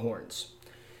Longhorns.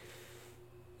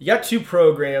 You got two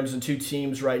programs and two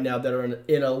teams right now that are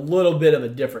in a little bit of a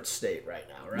different state right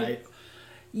now, right?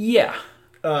 Yeah.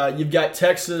 You've got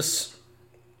Texas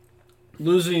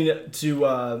losing to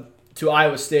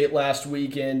Iowa State last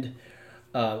weekend.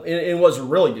 It was a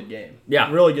really good game.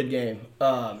 Yeah. Really good game.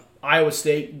 Iowa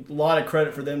State, a lot of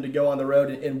credit for them to go on the road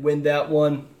and win that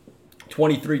one,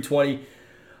 23-20.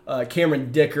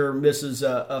 Cameron Dicker misses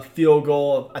a field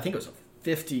goal. I think it was a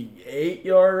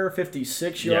 58-yarder,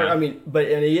 56-yarder. Yeah. I mean,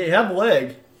 and he had the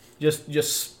leg,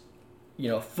 just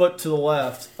foot to the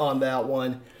left on that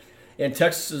one. And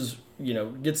Texas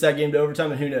gets that game to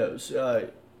overtime, and who knows,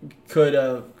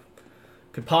 could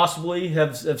possibly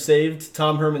have saved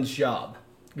Tom Herman's job,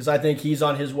 because I think he's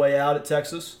on his way out at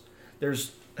Texas.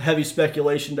 There's heavy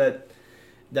speculation that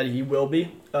he will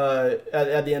be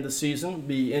at the end of the season.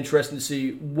 Be interesting to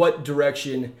see what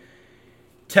direction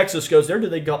Texas goes there. Do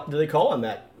they call on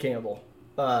Matt Campbell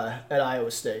at Iowa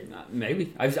State?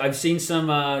 Maybe. I've seen some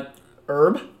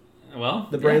Herb. Well,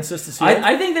 the brand system.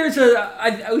 I think there's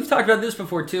we've talked about this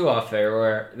before too off air,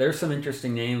 where there's some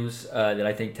interesting names that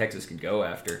I think Texas could go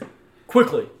after.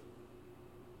 Quickly,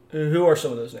 who are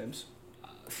some of those names?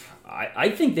 I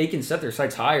think they can set their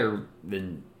sights higher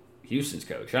than Houston's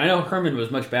coach. I know Herman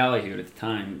was much ballyhooed at the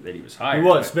time that he was hired. He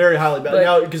was very highly ballyhooed.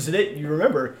 Now, because you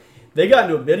remember, they got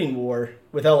into a bidding war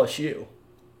with LSU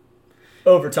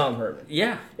over Tom Herman.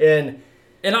 Yeah. And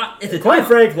at the quite time,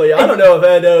 frankly, I don't know if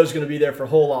Ed O is going to be there for a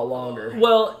whole lot longer.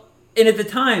 Well, and at the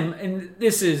time, and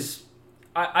this is,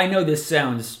 I know this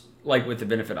sounds like with the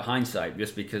benefit of hindsight,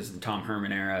 just because the Tom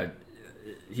Herman era,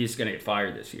 he's going to get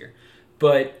fired this year.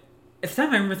 But at the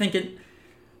time, I remember thinking,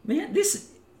 man,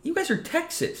 you guys are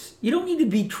Texas. You don't need to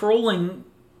be trolling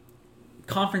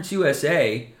Conference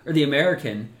USA or the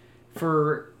American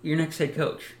for your next head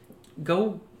coach.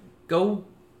 Go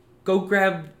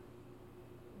grab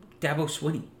Dabo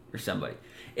Swinney or somebody.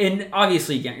 And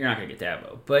obviously, you're not going to get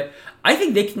Dabo. But I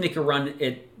think they can make a run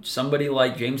at somebody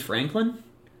like James Franklin,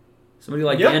 somebody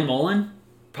like Dan Mullen.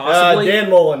 possibly. Dan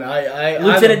Mullen.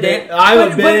 Lieutenant Dan.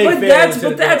 I'm a big fan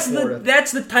of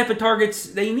that's the type of targets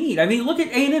they need. I mean, look at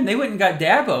A&M. They went and got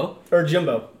Dabo. Or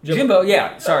Jimbo.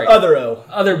 Yeah, sorry. Other O.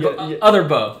 Other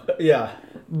Bo. Yeah.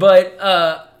 But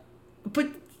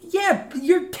yeah,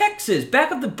 you're Texas.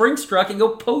 Back up the Brinks truck and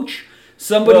go poach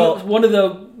somebody,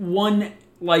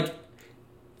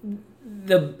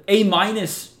 the A-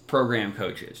 program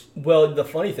coaches. Well, the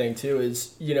funny thing too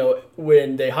is,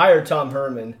 when they hired Tom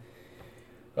Herman,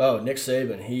 Nick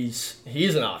Saban,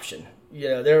 he's an option.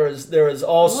 There was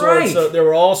all sorts of there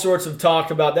were all sorts of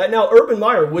talk about that. Now, Urban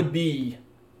Meyer would be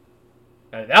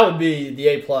that would be the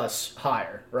A+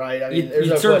 hire, right? I mean,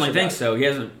 you'd certainly think so. He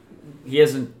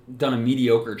hasn't done a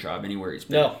mediocre job anywhere he's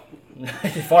been. No,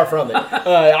 far from it.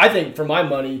 I think, for my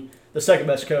money, the second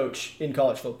best coach in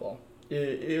college football,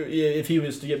 if he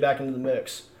was to get back into the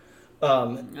mix.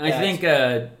 I think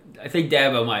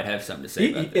Dabo might have something to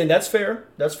say about that. And that's fair.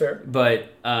 That's fair.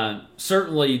 But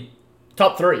certainly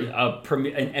top 3.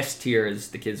 An S tier, as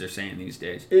the kids are saying these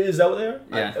days. Is that what they are?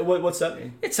 Yeah. What's that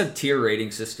mean? It's a tier rating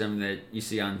system that you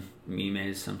see on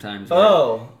memes sometimes.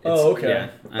 Okay.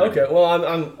 Yeah, okay. Well,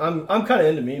 I'm kind of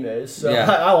into memes, so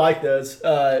yeah. I like those.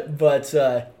 Thanks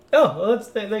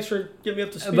for getting me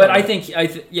up to speed. But I think,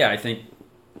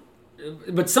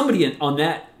 but somebody on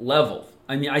that level.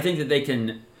 I mean, I think that they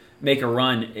can make a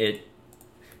run.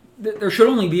 There should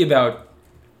only be about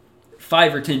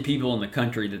 5 or 10 people in the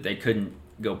country that they couldn't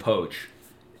go poach.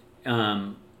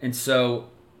 And so,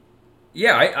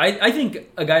 yeah, I think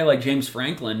a guy like James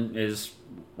Franklin is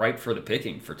ripe for the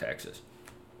picking for Texas.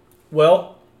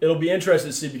 Well, it'll be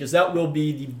interesting to see, because that will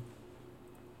be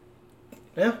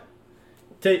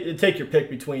take your pick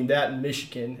between that and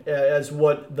Michigan as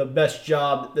what the best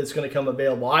job that's going to come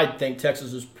available. I think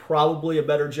Texas is probably a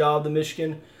better job than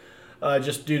Michigan,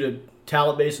 just due to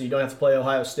talent base, and you don't have to play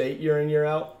Ohio State year in, year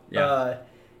out. Yeah.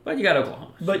 But you got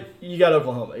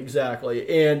Oklahoma. Exactly.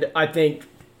 And I think,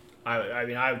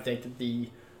 I would think that the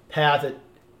path at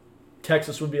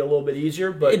Texas would be a little bit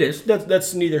easier, but it is.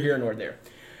 That's neither here nor there.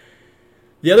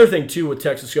 The other thing, too, with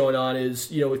Texas going on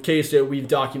is, with K-State, we've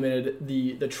documented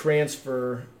the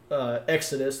transfer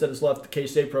exodus that has left the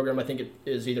K-State program. I think it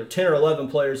is either 10 or 11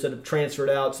 players that have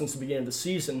transferred out since the beginning of the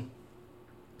season.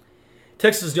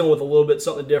 Texas is dealing with a little bit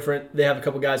something different. They have a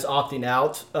couple guys opting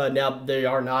out. Now they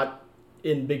are not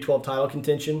in Big 12 title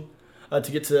contention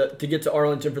to get to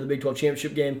Arlington for the Big 12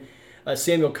 championship game.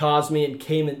 Samuel Cosme and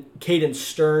Caden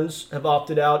Stearns have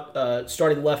opted out,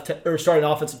 starting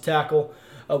offensive tackle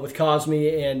with Cosme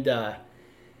and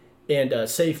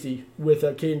safety with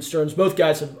Caden Stearns. Both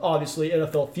guys have obviously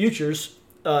NFL futures,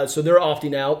 so they're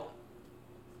opting out.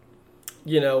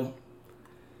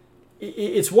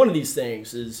 It's one of these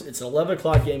things. It's an 11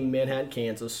 o'clock game in Manhattan,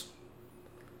 Kansas.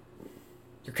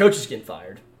 Your coach is getting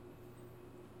fired.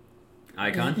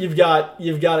 Icon. You've got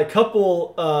a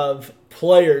couple of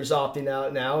players opting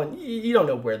out now, and you don't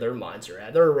know where their minds are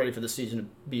at. They're ready for the season to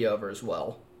be over as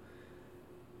well.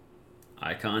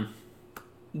 Icon.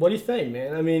 What do you think,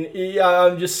 man? I mean,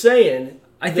 I'm just saying.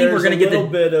 I think we're going to get a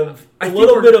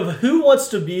little bit of who wants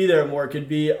to be there more could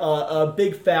be a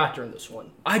big factor in this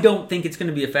one. I don't think it's going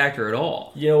to be a factor at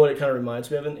all. You know what it kind of reminds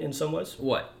me of in some ways?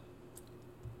 What?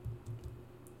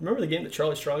 Remember the game that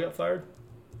Charlie Strong got fired?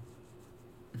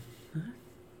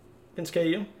 Against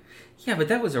KU? Yeah, but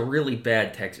that was a really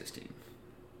bad Texas team.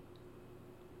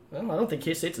 Well, I don't think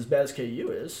K-State's as bad as KU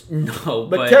is. No,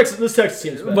 but this Texas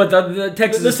team is bad. But the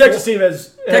Texas team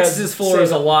has Texas floor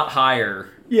is a lot higher.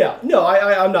 Yeah, no,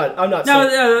 I'm not.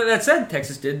 No, that said,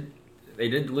 Texas did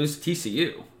lose to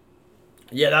TCU.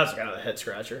 Yeah, that was kind of a head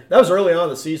scratcher. That was early on in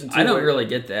the season too. I don't really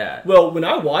get that. Well, when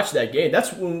I watched that game,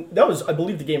 that was, I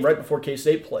believe, the game right before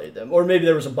K-State played them, or maybe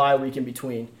there was a bye week in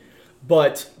between.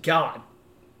 But God,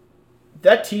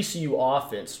 that TCU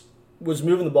offense was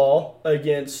moving the ball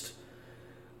against.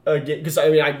 Because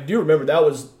I do remember that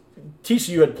was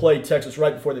TCU had played Texas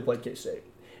right before they played K-State,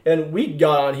 and we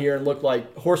got on here and looked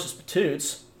like horses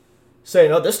patoots,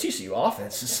 saying, "Oh, this TCU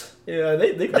offense is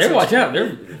they watch out.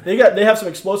 They have some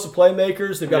explosive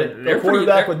playmakers. They've got a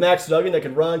quarterback with Max Duggan that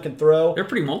can run, can throw. They're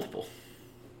pretty multiple."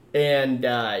 And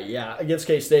against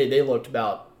K-State, they looked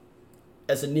about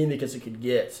as anemic as it could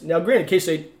get. Now, granted,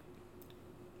 K-State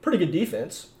pretty good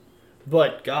defense,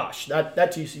 but gosh, that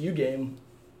TCU game.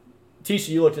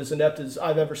 TCU looked as inept as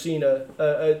I've ever seen a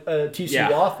TCU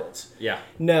offense. Yeah.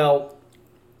 Now,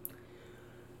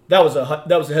 that was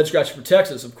a head scratcher for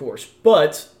Texas, of course.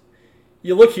 But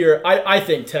you look here, I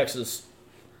think Texas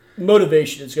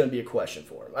motivation is going to be a question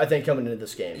for them. I think coming into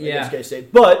this game against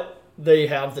K-State, but they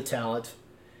have the talent.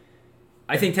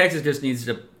 I think Texas just needs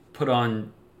to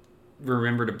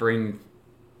remember to bring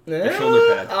a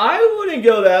shoulder pad. I wouldn't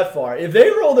go that far. If they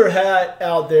roll their hat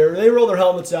out there, they roll their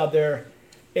helmets out there,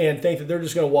 and think that they're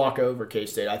just going to walk over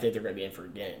K-State, I think they're going to be in for a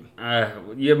game.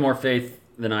 You have more faith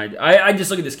than I do. I just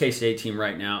look at this K-State team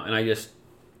right now, and I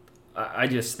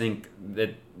just think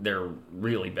that they're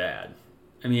really bad.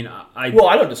 I mean, I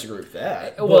don't disagree with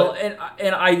that. Well,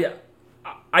 and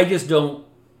I just don't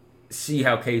see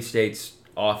how K-State's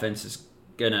offense is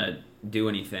gonna do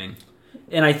anything.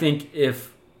 And I think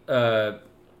if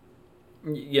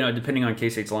depending on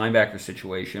K-State's linebacker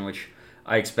situation, which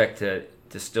I expect to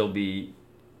still be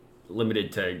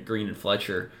limited to Green and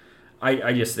Fletcher,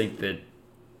 I just think that.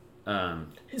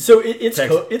 So it's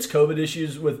COVID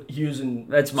issues with Hughes and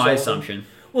that's my Sullivan. Assumption.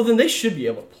 Well, then they should be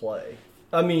able to play.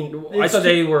 I mean, I thought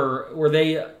they were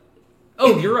they.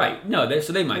 Oh, you're right. No,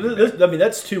 so they might. I mean,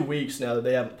 that's 2 weeks now that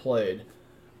they haven't played.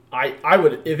 I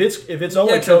would if it's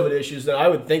only COVID issues, then I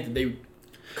would think that they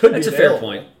could. That's be a fair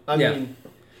point. I mean,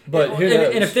 but who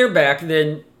knows? And if they're back,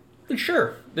 then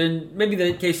sure. Then maybe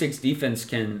the K-State's defense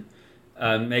can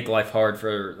make life hard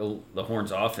for the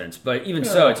Horns' offense. But even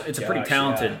so, it's a pretty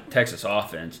talented Texas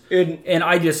offense. And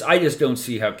I just don't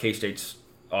see how K-State's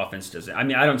offense does it. I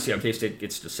mean, I don't see how K-State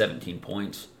gets to 17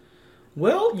 points.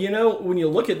 Well, when you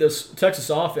look at this Texas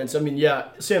offense, I mean,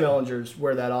 Sam Ehlinger's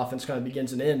where that offense kind of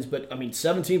begins and ends. But, I mean,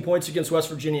 17 points against West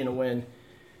Virginia in a win,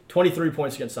 23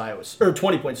 points against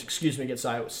 20 points, against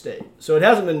Iowa State. So it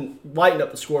hasn't been lighting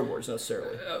up the scoreboards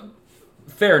necessarily.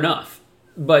 Fair enough.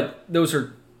 But those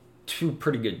are two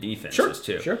pretty good defenses,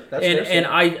 too. Sure, that's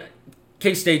fair.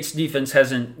 K-State's defense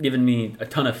hasn't given me a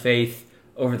ton of faith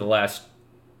over the last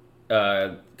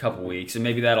couple weeks, and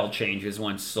maybe that'll change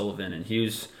once Sullivan and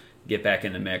Hughes get back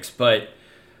in the mix. But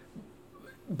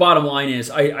bottom line is,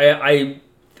 I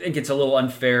think it's a little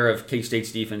unfair of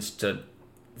K-State's defense to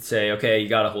say, okay, you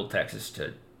got to hold Texas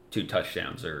to 2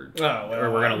 touchdowns, or we're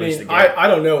going to lose the game. I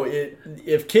don't know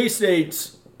if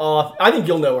K-State's off. I think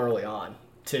you'll know early on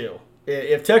too.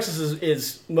 If Texas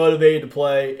is motivated to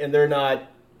play and they're not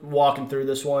walking through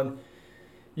this one,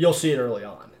 you'll see it early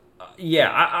on.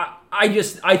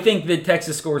 I think that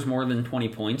Texas scores more than 20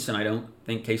 points, and I don't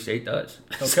think K-State does.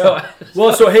 Okay.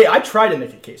 Hey, I try to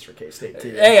make a case for K-State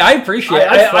too. Hey, I appreciate it.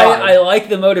 I like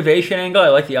the motivation angle. I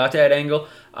like the Otad angle.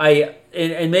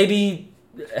 And maybe,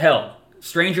 hell,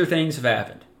 stranger things have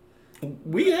happened.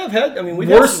 We have had. I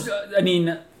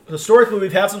mean, historically,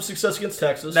 we've had some success against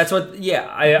Texas. That's what. Yeah,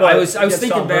 I was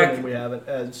thinking back. We haven't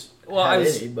as I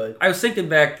was thinking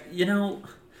back.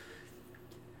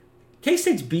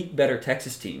 K-State's beat better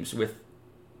Texas teams with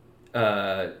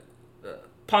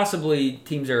possibly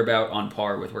teams that are about on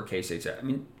par with where K-State's at. I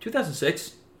mean,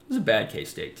 2006 was a bad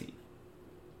K-State team.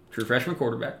 True freshman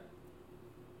quarterback.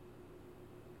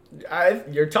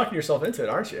 You're talking yourself into it,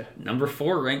 aren't you? Number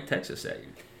 4 ranked Texas that year.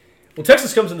 Well,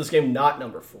 Texas comes in this game not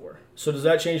number 4. So does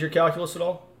that change your calculus at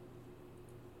all?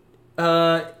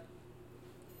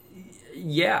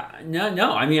 Yeah.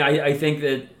 No. I mean, I think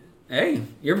that. Hey,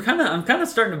 I'm kind of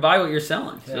starting to buy what you're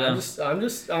selling. So. Yeah, I'm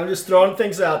just throwing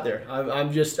things out there.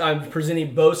 I'm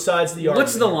presenting both sides of the argument.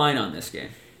 What's the line on this game?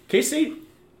 K-State.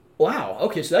 Wow.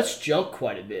 Okay, so that's jumped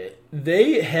quite a bit.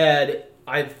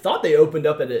 I thought they opened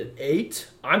up at an 8.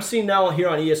 I'm seeing now here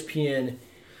on ESPN,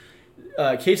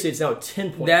 K-State's now a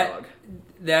 10-point dog.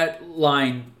 That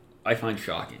line I find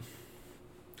shocking.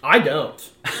 I don't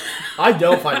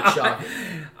find it shocking.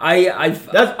 I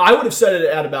would have set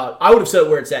it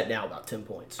where it's at now, about 10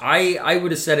 points. I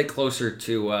would have set it closer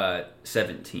to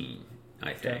 17,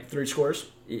 I think. Okay. 3 scores?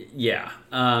 Yeah.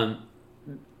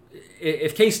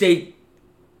 If K-State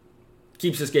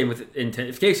keeps this game with intent,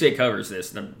 if K-State covers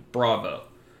this, then bravo.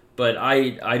 But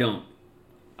I don't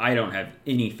have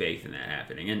any faith in that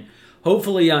happening. And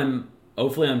hopefully I'm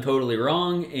totally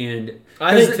wrong, and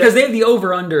because they have the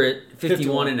over-under at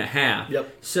 51.5.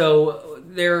 Yep. So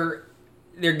they're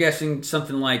guessing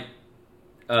something like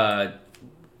 30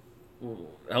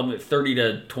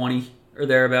 to 20 or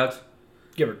thereabouts,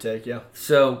 give or take. Yeah.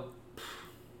 So,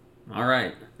 all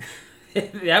right,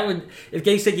 if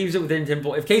K-State keeps it within 10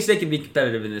 points, if K-State can be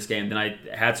competitive in this game, then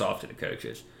hats off to the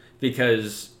coaches,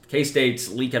 because K-State's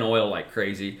leaking oil like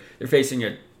crazy. They're facing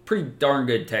a pretty darn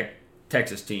good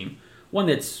Texas team, one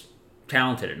that's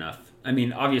talented enough. I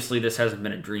mean, obviously this hasn't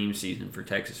been a dream season for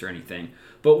Texas or anything,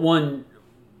 but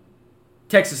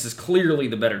Texas is clearly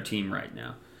the better team right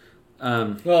now.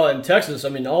 Well, in Texas, I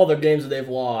mean, all their games that they've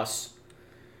lost,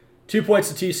 2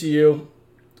 points to TCU,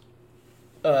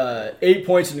 8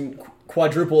 points in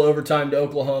quadruple overtime to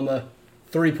Oklahoma,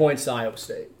 3 points to Iowa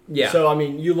State. Yeah. So, I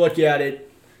mean, you look at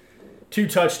it, 2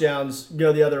 touchdowns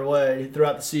go the other way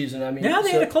throughout the season. I mean, they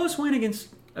had a close win against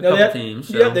a couple teams.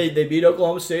 So. Yeah, they beat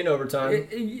Oklahoma State in overtime.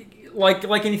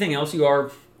 like anything else, you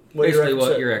are basically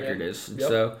what your record is. Yep.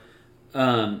 So,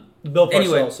 Bill Parcells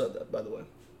anyway, said that, by the way.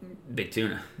 Big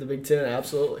tuna. The Big Tuna,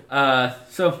 absolutely.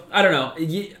 So I don't know.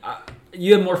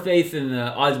 You have more faith in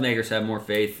the odds makers have more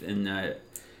faith in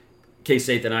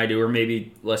K-State than I do, or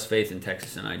maybe less faith in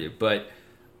Texas than I do. But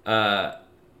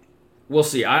we'll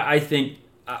see. I think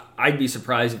I'd be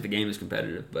surprised if the game is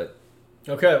competitive, but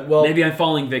okay. Well, maybe I'm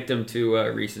falling victim to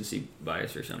recency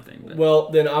bias or something. But. Well,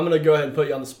 then I'm going to go ahead and put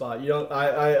you on the spot. You don't.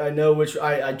 I know which.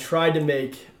 I tried to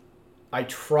make. I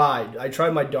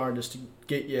tried my darndest to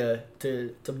get you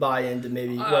to buy into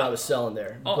maybe what I was selling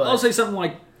there. I'll say something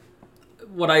like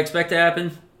what I expect to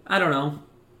happen. I don't know.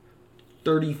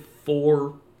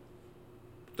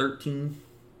 34-13.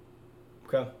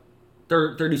 Okay.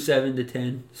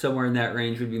 37-10, somewhere in that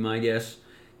range would be my guess.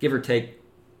 Give or take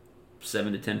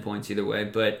 7 to 10 points either way.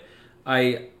 But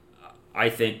I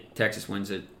think Texas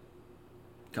wins it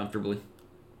comfortably.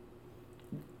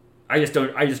 I just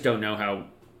don't know how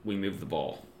we move the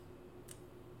ball.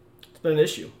 It's been an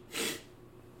issue.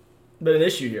 Been an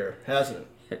issue here, hasn't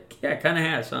it? Yeah, it kind of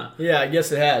has, huh? Yeah, I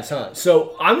guess it has, huh?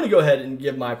 So I'm going to go ahead and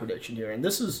give my prediction here, and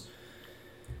this is.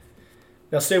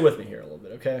 Now stay with me here a little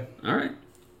bit, okay? All right.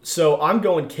 So I'm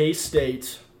going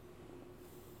K-State,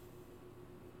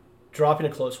 dropping a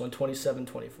close one,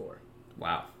 27-24.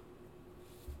 Wow.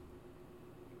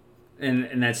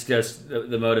 And that's just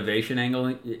the motivation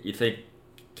angle. You think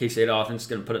K-State offense is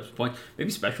going to put up some points?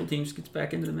 Maybe special teams gets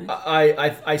back into the mix?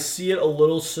 I see it a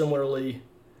little similarly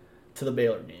to the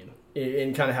Baylor game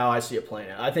in kind of how I see it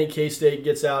playing out. I think K-State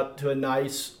gets out to a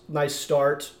nice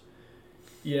start.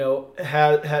 You know,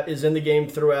 is in the game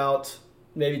throughout.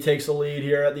 Maybe takes a lead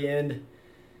here at the end.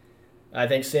 I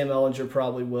think Sam Ehlinger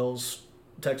probably wills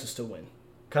Texas to win.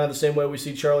 Kind of the same way we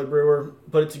see Charlie Brewer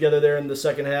put it together there in the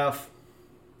second half.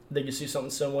 I think you see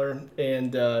something similar,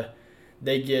 and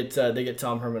they get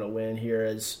Tom Herman a win here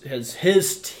as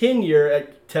his tenure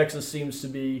at Texas seems to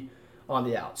be on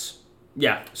the outs.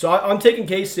 Yeah. So I'm taking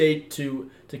K-State to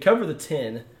cover the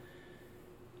 10.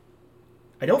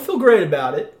 I don't feel great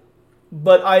about it.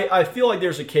 But I feel like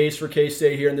there's a case for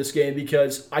K-State here in this game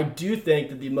because I do think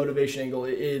that the motivation angle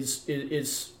is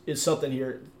something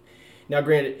here. Now,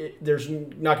 granted, there's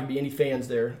not going to be any fans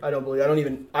there.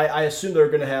 I assume they're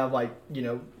going to have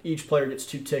each player gets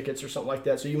 2 tickets or something like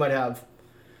that. So you might have,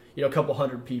 a couple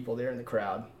hundred people there in the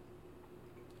crowd,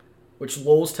 which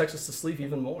lulls Texas to sleep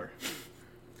even more.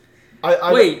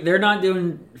 Wait, they're not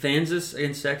doing fans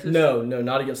against Texas? No,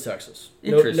 not against Texas.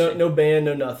 Interesting. No band,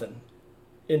 no nothing.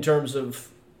 In terms of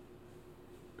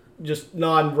just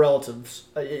non-relatives.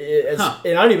 And I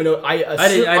don't even know.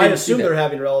 I assume they're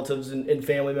having relatives and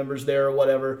family members there or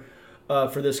whatever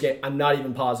for this game. I'm not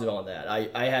even positive on that.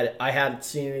 I hadn't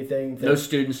seen anything. No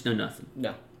students, no nothing.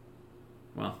 No.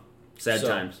 Well, sad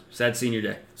times. Sad senior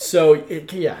day. So,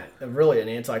 really an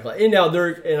anti-class. And now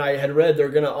I had read they're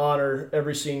going to honor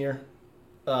every senior.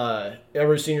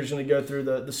 Every senior's going to go through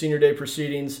the senior day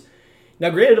proceedings. Now,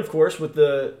 granted, of course, with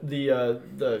the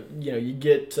you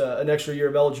get an extra year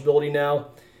of eligibility now.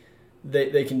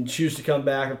 They can choose to come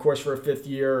back, of course, for a 5th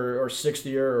year or 6th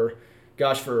year, or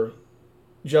gosh, for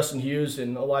Justin Hughes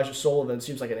and Elijah Sullivan, it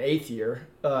seems like an 8th year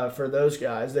for those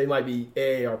guys. They might be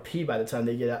AARP by the time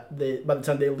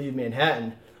they leave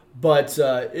Manhattan. But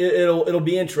it'll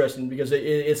be interesting because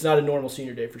it's not a normal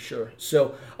senior day for sure.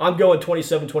 So I'm going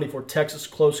 27-24 Texas,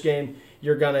 close game.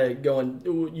 You're going at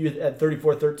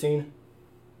 34-13.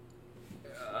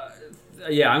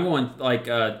 Yeah, I'm going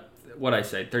what I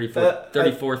say,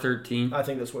 34-13. I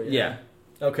think that's what you're Yeah.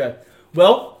 doing. Okay.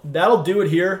 Well, that'll do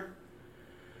it here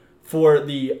for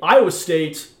the Iowa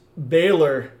State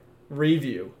Baylor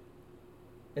review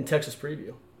and Texas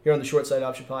preview here on the Short Side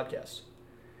Option Podcast.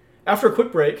 After a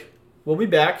quick break, we'll be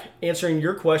back answering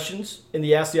your questions in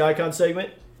the Ask the Icon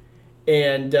segment,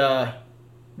 and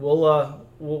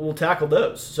we'll tackle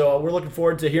those. So we're looking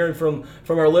forward to hearing from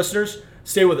our listeners.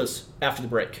 Stay with us after the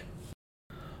break.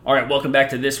 All right, welcome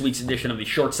back to this week's edition of the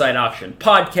Short Side Option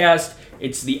Podcast.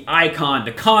 It's the Icon,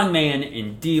 the Con Man,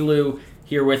 and DLEW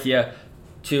here with you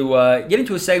to get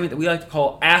into a segment that we like to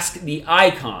call Ask the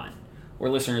Icon, where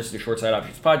listeners to the Short Side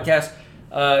Options Podcast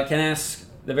can ask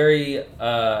the very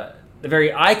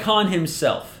icon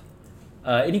himself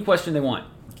any question they want.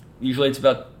 Usually it's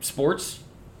about sports.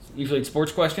 Usually it's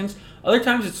sports questions. Other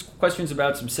times it's questions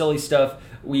about some silly stuff.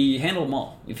 We handle them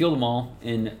all. We field them all,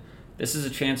 and this is a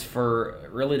chance for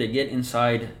really to get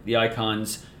inside the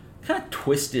Icon's kind of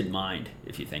twisted mind,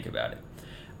 if you think about it.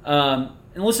 And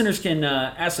listeners can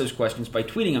ask those questions by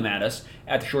tweeting them at us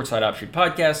at the Short Side Option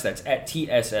Podcast. That's at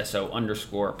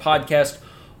TSSO_podcast,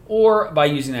 or by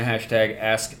using the hashtag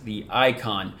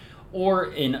AskTheIcon. or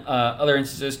in other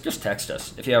instances, just text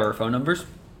us if you have our phone numbers.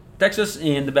 Text us,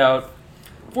 and about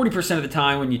 40% of the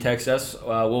time when you text us,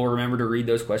 we'll remember to read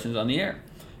those questions on the air.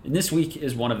 And this week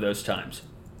is one of those times.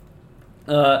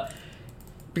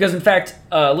 Because, in fact,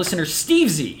 listener Steve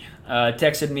Z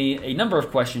texted me a number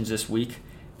of questions this week,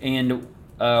 and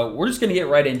we're just going to get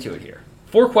right into it here.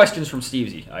 4 questions from Steve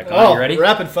Z. You ready?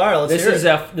 Rapid fire. Let's hear it.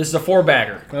 This is a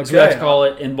 4-bagger. Okay. That's what I call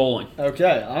it in bowling.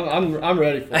 Okay, I'm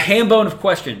ready for it. A ham bone of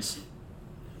questions.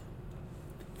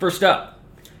 First up,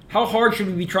 how hard should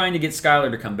we be trying to get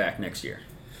Skylar to come back next year?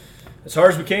 As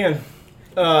hard as we can.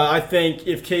 I think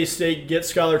if K-State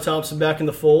gets Skylar Thompson back in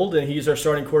the fold and he's our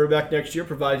starting quarterback next year,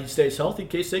 provided he stays healthy,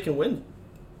 K-State can win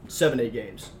 7-8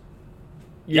 games.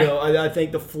 You know, I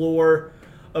think the floor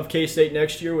of K-State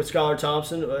next year with Skylar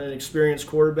Thompson, an experienced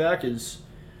quarterback, is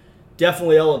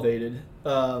definitely elevated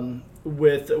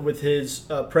with his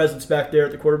presence back there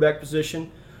at the quarterback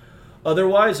position.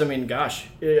 Otherwise, I mean, gosh,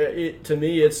 to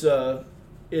me, it's a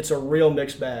real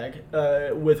mixed bag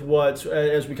with what,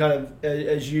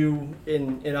 as you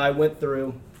and I went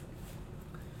through.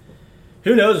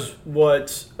 Who knows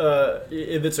what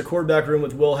if it's a quarterback room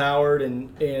with Will Howard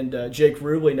and Jake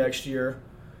Rubley next year,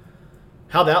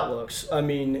 how that looks. I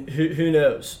mean, who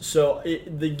knows? So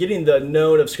getting the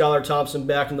known of Skylar Thompson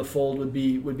back in the fold would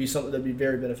be something that'd be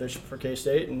very beneficial for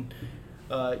K-State. And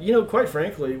quite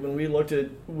frankly, when we looked at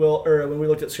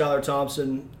Skylar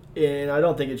Thompson, and I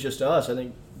don't think it's just us, I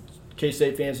think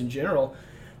K-State fans in general,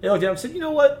 they looked at him and said, you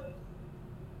know what?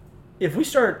 If we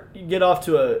get off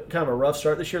to a kind of a rough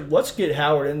start this year, let's get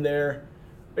Howard in there.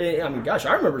 I mean, gosh,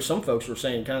 I remember some folks were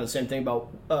saying kind of the same thing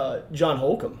about John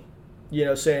Holcomb,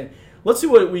 saying, let's see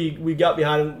what we got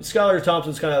behind him. Skylar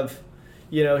Thompson's kind of,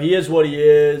 he is what he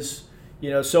is,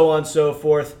 so on and so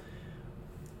forth.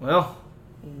 Well,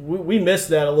 we missed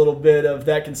that a little bit of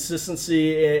that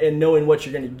consistency and knowing what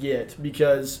you're going to get,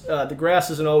 because the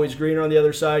grass isn't always greener on the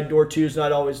other side. Door 2 is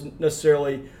not always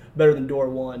necessarily better than door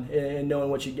 1 and knowing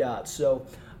what you got. So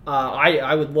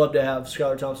I would love to have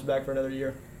Skylar Thompson back for another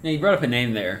year. Now, you brought up a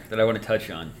name there that I want to touch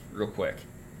on real quick.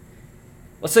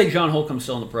 Let's say John Holcomb's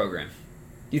still in the program.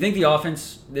 Do you think the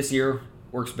offense this year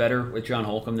works better with John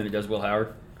Holcomb than it does Will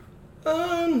Howard?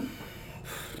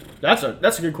 That's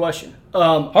a good question.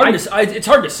 It's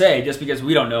hard to say just because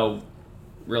we don't know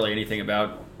really anything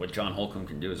about what John Holcomb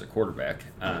can do as a quarterback.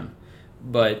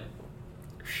 But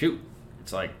shoot,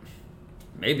 it's like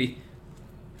maybe.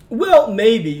 Well,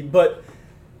 maybe, but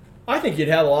I think you'd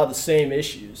have a lot of the same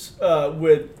issues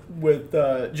with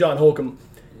John Holcomb.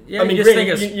 Yeah, I mean,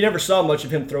 you never saw much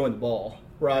of him throwing the ball,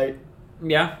 right?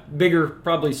 Yeah, bigger,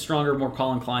 probably stronger, more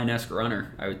Colin Klein-esque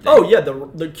runner, I would think. Oh, yeah, the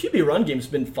QB run game's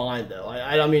been fine, though.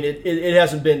 I mean, it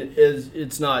hasn't been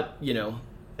it's not,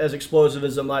 as explosive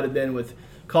as it might have been with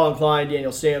Colin Klein,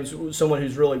 Daniel Sams, someone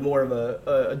who's really more of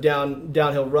a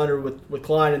downhill runner with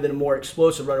Klein, and then a more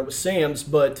explosive runner with Sams.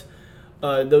 But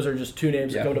those are just 2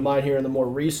 names that come to mind here in the more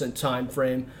recent time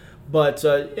frame. But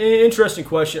interesting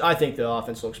question. I think the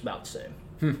offense looks about the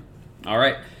same. All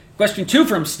right. Question 2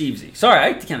 from Steve Z. Sorry,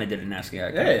 I kind of didn't ask you.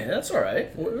 Hey, that's all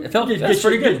right. That's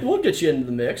pretty good. We'll get you into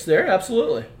the mix there,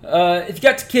 absolutely. If you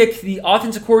got to kick the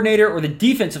offensive coordinator or the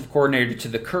defensive coordinator to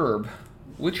the curb,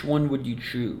 which one would you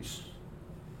choose?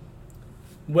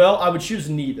 Well, I would choose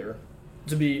neither,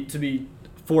 to be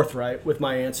forthright with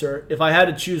my answer. If I had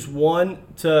to choose one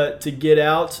to get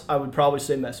out, I would probably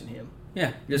say Messingham.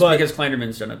 Yeah, because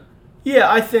Kleinerman's done it.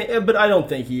 Yeah, but I don't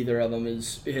think either of them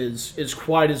is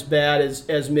quite as bad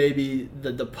as maybe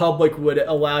the public would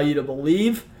allow you to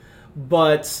believe.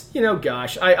 But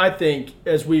gosh, I think,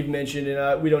 as we've mentioned,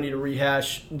 and we don't need to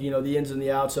rehash the ins and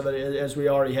the outs of it, as we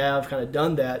already have kind of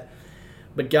done that.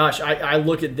 But gosh, I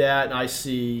look at that and I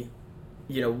see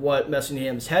what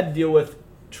Messingham has had to deal with.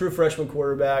 True freshman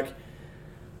quarterback,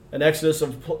 an exodus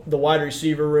of the wide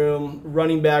receiver room,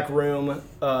 running back room,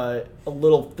 a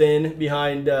little thin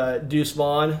behind Deuce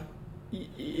Vaughn.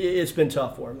 It's been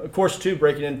tough for him. Of course, too,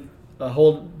 breaking in a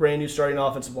whole brand new starting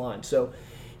offensive line. So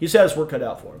he's had his work cut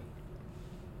out for him.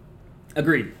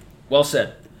 Agreed. Well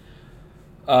said.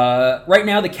 Right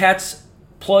now, the Cats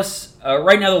plus.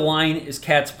 Right now, the line is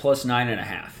Cats plus 9.5.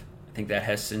 I think that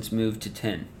has since moved to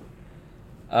 10.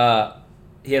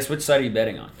 Yes, which side are you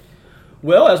betting on?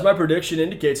 Well, as my prediction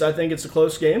indicates, I think it's a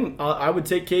close game. I would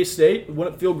take K-State.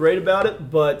 Wouldn't feel great about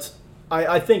it, but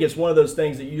I think it's one of those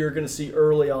things that you're going to see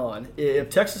early on. If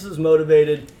Texas is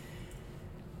motivated,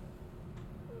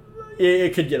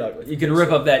 it could get ugly. You could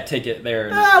rip up that ticket there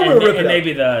and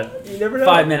maybe the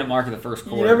 5-minute mark of the first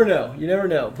quarter. You never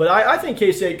know. But I think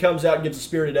K-State comes out and gives a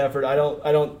spirited effort. I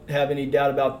don't have any doubt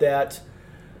about that.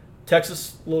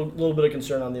 Texas, a little bit of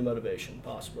concern on the motivation,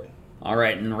 possibly. All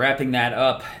right, and wrapping that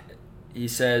up, he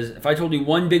says, if I told you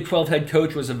one Big 12 head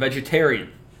coach was a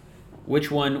vegetarian,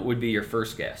 which one would be your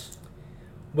first guess?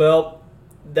 Well,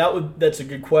 that's a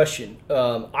good question.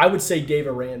 I would say Dave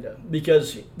Aranda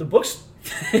because the book's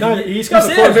he's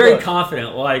kind of a very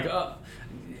confident. Like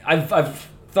I've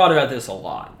thought about this a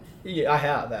lot. Yeah, I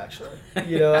have actually.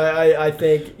 I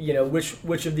think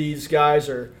which of these guys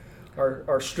are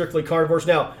strictly carnivores.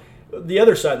 Now, the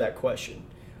other side of that question,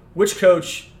 which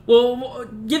coach? Well,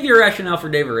 give your rationale for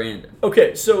Dave Aranda.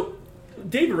 Okay, so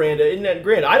Dave Aranda, and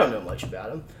granted, I don't know much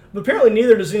about him. But apparently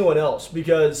neither does anyone else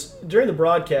because during the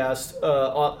broadcast,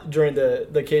 during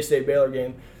the K-State Baylor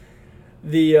game,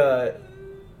 the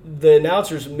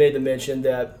announcers made the mention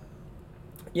that,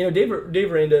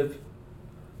 Dave Aranda,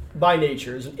 by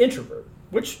nature, is an introvert,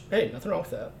 which, hey, nothing wrong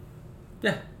with that.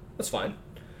 Yeah. That's fine.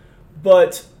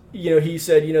 But, he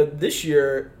said, this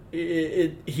year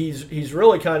he's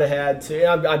really kind of had to,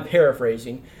 and I'm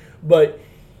paraphrasing, but,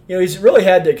 he's really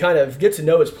had to kind of get to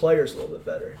know his players a little bit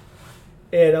better.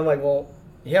 And I'm like, well,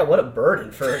 yeah, what a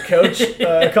burden for a coach,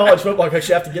 a college football coach.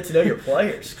 You have to get to know your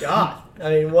players. God, I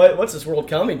mean, what's this world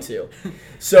coming to?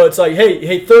 So it's like,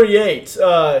 hey, 38.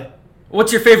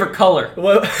 What's your favorite color?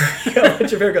 What's your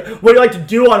favorite color? What do you like to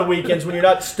do on weekends when you're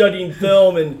not studying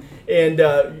film and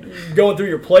going through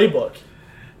your playbook?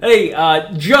 Hey,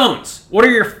 Jones, what are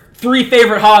your 3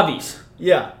 favorite hobbies?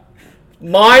 Yeah,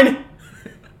 mine,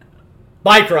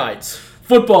 bike rides,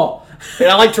 football, and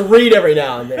I like to read every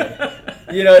now and then.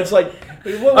 It's like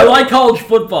I like college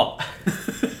football.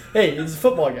 Hey, he's a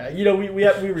football guy.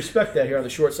 We respect that here on the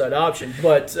short side option.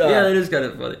 But yeah, that is kind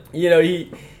of funny.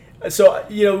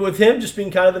 With him just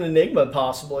being kind of an enigma,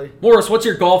 possibly. Morris, what's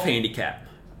your golf handicap?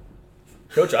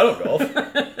 Coach, I don't golf.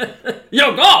 You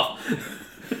don't golf.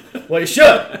 Well, you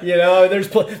should.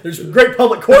 There's great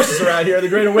public courses around here in the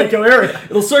greater Waco area.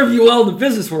 It'll serve you well in the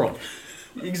business world.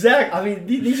 Exactly. I mean,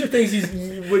 these are things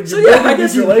would so yeah, I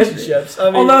guess relationships.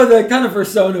 I mean, although the kind of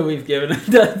persona we've given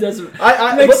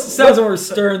sounds more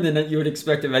stern than you would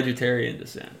expect a vegetarian to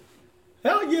sound.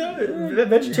 Hell yeah,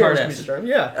 vegetarians can be stern.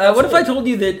 Yeah. What if I told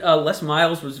you that Les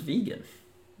Miles was vegan?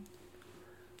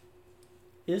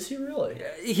 Is he really?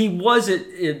 He was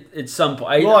at some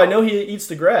point. Well, I know he eats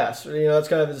the grass. That's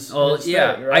kind of his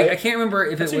thing, right? I can't remember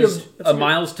if it was a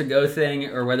Miles to Go thing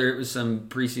or whether it was some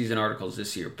preseason articles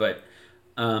this year, but.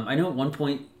 I know at one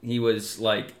point he was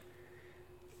like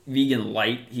vegan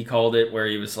light, he called it, where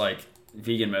he was like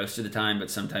vegan most of the time, but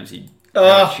sometimes he'd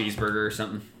have a cheeseburger or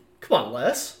something. Come on,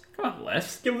 Les.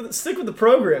 Stick with the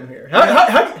program here.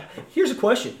 Here's a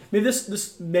question. Maybe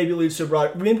this maybe leads to a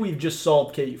broad. Maybe we've just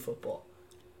solved KU football.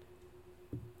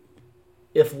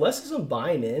 If Les isn't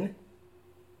buying in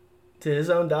to his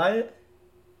own diet,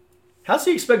 how does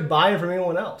he expect buy-in from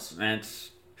anyone else? That's.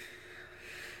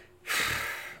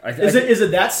 Is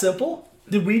it that simple?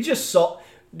 Did we just solve?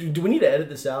 Do we need to edit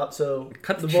this out so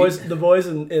the boys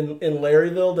in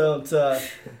Larryville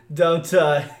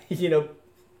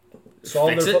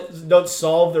don't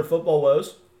solve their football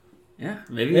woes? Yeah,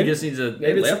 maybe he just needs to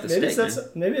lay off the steak.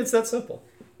 Maybe it's that simple.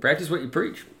 Practice what you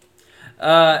preach.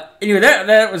 Anyway,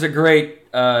 that was a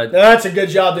great. That's a good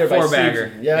job there by bagger.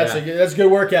 Steven. Yeah, that's good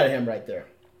work out of him right there.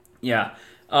 Yeah,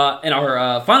 and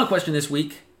our final question this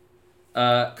week.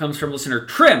 Comes from listener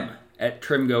Trim at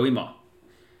TrimGoEma.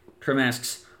 Trim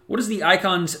asks, what is the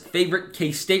Icon's favorite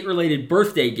K-State related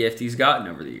birthday gift he's gotten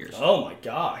over the years? Oh my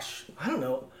gosh. I don't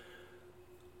know.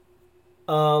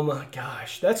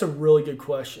 Gosh, that's a really good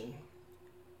question.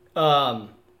 I'm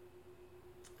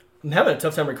having a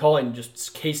tough time recalling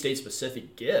just K-State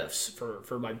specific gifts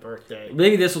for my birthday.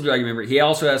 Maybe this will jog you remember. He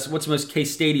also asks, what's the most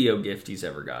K-Stadio gift he's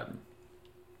ever gotten?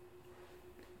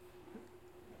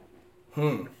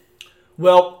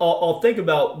 Well, I'll think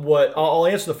about what... I'll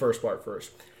answer the first part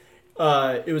first.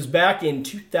 It was back in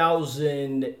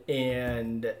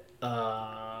 2007.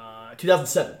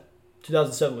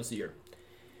 2007 was the year.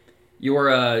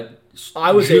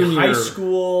 I was in high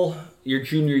school... Your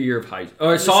junior year of high school.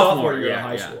 Oh, sophomore year of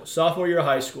high school. Sophomore year of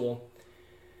high school.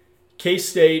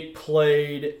 K-State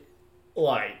played,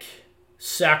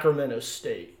 Sacramento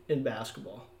State in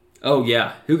basketball. Oh,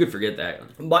 yeah. Who could forget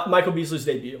that? Michael Beasley's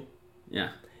debut. Yeah.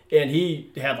 And he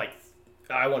had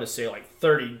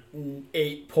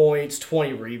 38 points,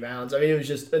 20 rebounds. I mean, it was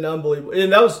just an unbelievable.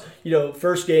 And that was,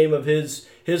 first game of his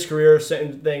career.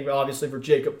 Same thing, obviously, for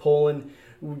Jacob Poland.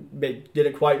 We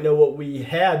didn't quite know what we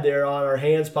had there on our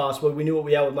hands, possibly. We knew what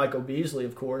we had with Michael Beasley,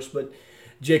 of course, but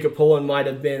Jacob Poland might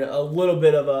have been a little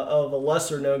bit of a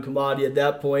lesser-known commodity at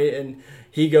that point, and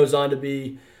he goes on to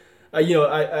be,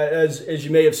 as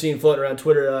you may have seen floating around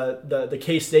Twitter, the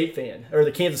K-State fan, or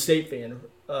the Kansas State fan,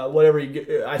 whatever he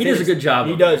does a good job.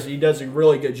 He does. He does a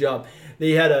really good job.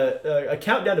 They had a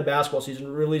countdown to basketball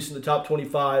season, releasing the top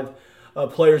 25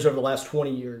 players over the last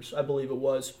 20 years, I believe it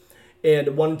was,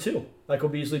 and 1 and 2, Michael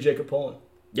Beasley, Jacob Pullen.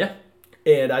 Yeah.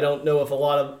 And I don't know if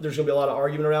there's going to be a lot of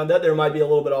argument around that. There might be a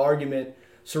little bit of argument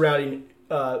surrounding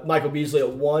Michael Beasley at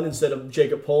 1 instead of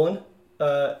Jacob Pullen.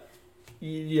 That's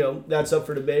up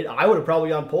for debate. I would have probably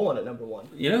gone Pullen at number 1.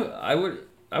 I would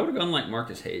have gone like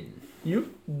Marcus Hayden.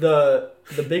 The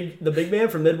big man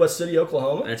from Midwest City,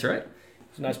 Oklahoma. That's right.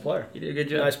 He's a nice player. He did a good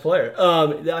job. Nice player.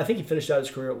 I think he finished out his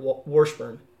career at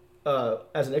Washburn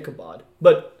as an Ichabod,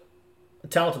 but a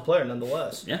talented player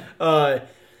nonetheless. Yeah.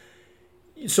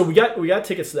 So we got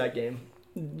tickets to that game.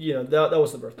 That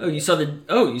was the birthday. Oh, you saw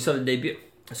the debut.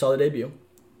 I saw the debut.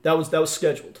 That was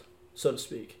scheduled, so to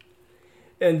speak.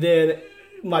 And then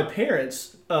my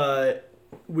parents,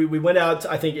 we went out.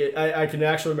 I can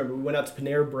actually remember. We went out to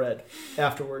Panera Bread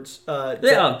afterwards.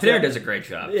 Panera does a great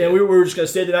job. Yeah, we were just gonna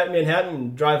stay the night in Manhattan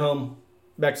and drive home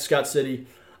back to Scott City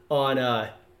on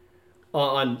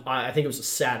I think it was a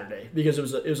Saturday because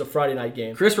it was a Friday night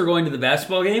game. Chris, we're going to the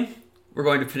basketball game. We're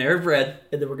going to Panera Bread,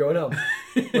 and then we're going home.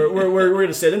 we're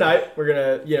gonna stay the night. We're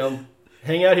gonna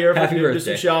hang out here. Happy birthday. Do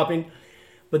some shopping.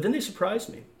 But then they surprised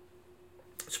me.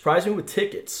 Surprised me with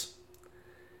tickets.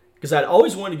 Because I'd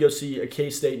always wanted to go see a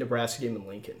K-State Nebraska game in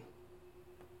Lincoln.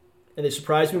 And they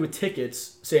surprised me with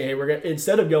tickets, saying, hey, we're gonna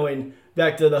instead of going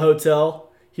back to the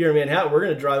hotel here in Manhattan, we're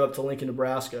gonna drive up to Lincoln,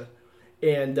 Nebraska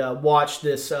and watch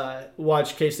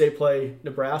K-State play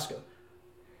Nebraska.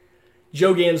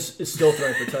 Joe Gans is still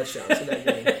throwing for touchdowns in that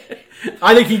game.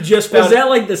 I think he just found... Was that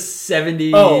like the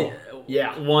 70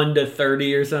 1 to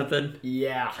 30 or something?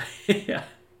 Yeah. Yeah.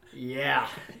 Yeah,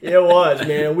 it was,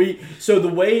 man. So the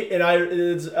way, and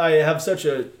I have such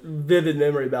a vivid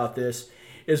memory about this,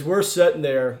 is we're sitting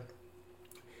there.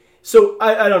 So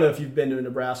I don't know if you've been to a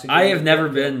Nebraska game. I have never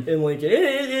been. In Lincoln.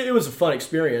 It was a fun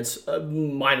experience,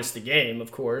 minus the game,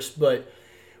 of course. But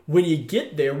when you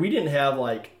get there, we didn't have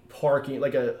like parking,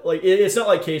 it's not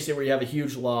like K-State where you have a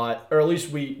huge lot, or at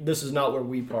least this is not where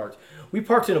we parked. We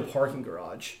parked in a parking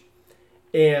garage,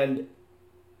 and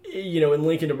in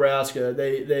Lincoln, Nebraska,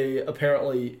 they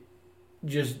apparently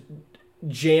just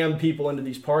jam people into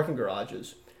these parking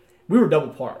garages. We were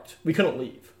double parked. We couldn't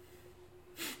leave,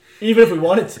 even if we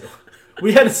wanted to.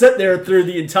 We had to sit there through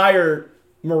the entire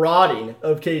marauding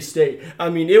of K-State. I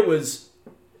mean, it was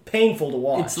painful to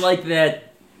watch. It's like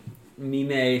that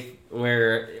meme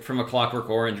from A Clockwork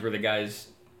Orange where the guy's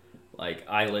like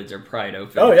eyelids are pried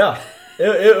open. Oh yeah,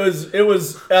 it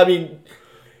was. I mean,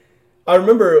 I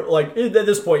remember at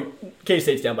this point,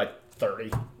 K-State's down by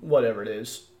 30, whatever it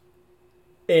is,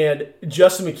 and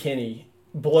Justin McKinney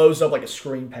blows up like a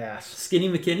screen pass. Skinny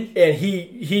McKinney, and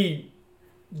he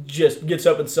just gets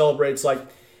up and celebrates like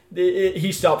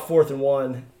he stopped 4th and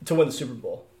 1 to win the Super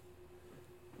Bowl.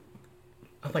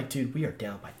 I'm like, dude, we are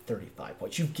down by 35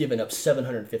 points. You've given up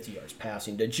 750 yards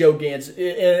passing to Joe Gans and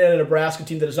a Nebraska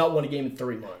team that has not won a game in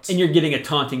 3 months. And you're getting a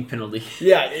taunting penalty.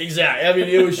 Yeah, exactly. I mean,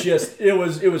 it was just it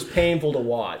was painful to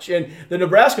watch. And the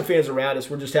Nebraska fans around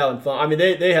us were just having fun. I mean,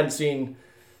 they hadn't seen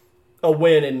a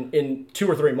win in 2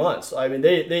 or 3 months. I mean,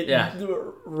 they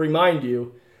remind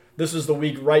you, this is the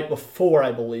week right before,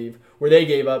 I believe, where they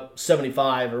gave up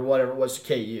 75 or whatever it was to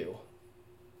KU.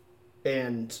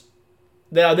 And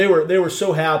they were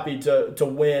so happy to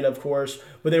win, of course,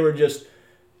 but they were just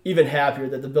even happier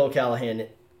that the Bill Callahan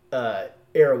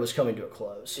era was coming to a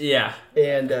close. Yeah.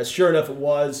 And sure enough, it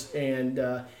was. And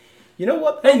you know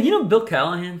what? Hey, Bill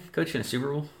Callahan coaching a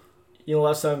Super Bowl?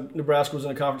 Last time Nebraska was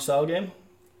in a conference-style game?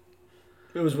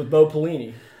 It was with Bo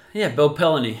Pelini. Yeah, Bo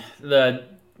Pelini, the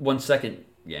 1-second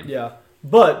game. Yeah.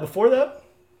 But before that,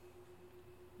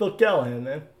 Bill Callahan,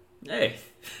 man. Hey.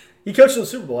 He coached in the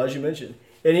Super Bowl, as you mentioned.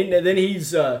 And then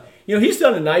he's he's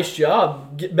done a nice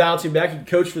job bouncing back. He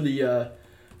coached for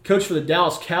the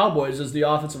Dallas Cowboys as the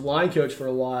offensive line coach for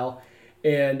a while,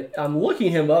 and I'm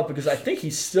looking him up because I think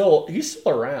he's still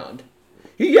around.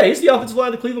 He's the offensive line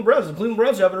of the Cleveland Browns. The Cleveland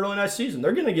Browns are having a really nice season.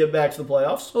 They're going to get back to the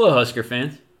playoffs. Hello, Husker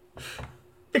fans.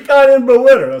 Ich bin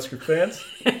Berliner, Husker fans.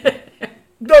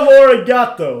 Domo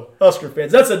arigato, Husker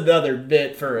fans. That's another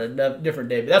bit for a different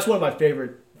day. But that's one of my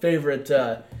favorite.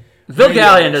 Bill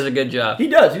Callahan does a good job. He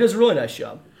does. He does a really nice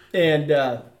job. And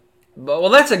well,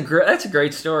 that's a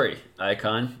great story,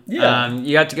 Icon. Yeah.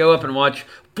 You got to go up and watch.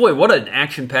 Boy, what an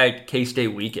action-packed K-State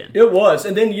weekend. It was.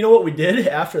 And then you know what we did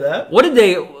after that? What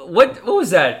was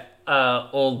that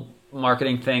old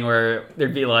marketing thing where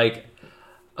there'd be like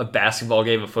a basketball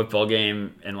game, a football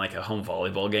game, and like a home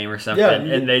volleyball game or something? Yeah,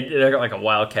 and they got like a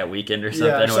Wildcat weekend or something.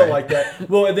 Yeah, something like that.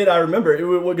 Well, and then I remember,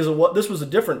 because this was a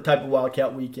different type of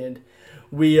Wildcat weekend,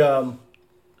 we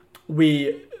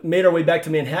made our way back to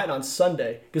Manhattan on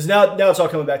Sunday because now it's all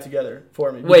coming back together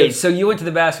for me. Wait, so you went to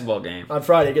the basketball game on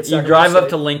Friday? You drive up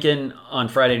to Lincoln on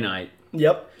Friday night.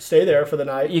 Yep, stay there for the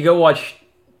night. You go watch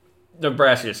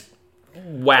Nebraska just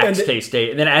wax K-State,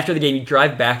 and then after the game, you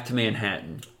drive back to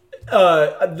Manhattan.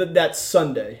 That's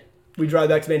Sunday. We drive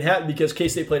back to Manhattan because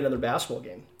K-State played another basketball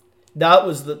game. That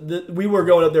was we were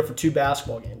going up there for 2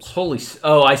 basketball games.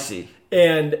 Oh, I see.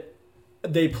 And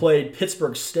they played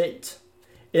Pittsburgh State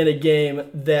in a game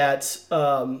that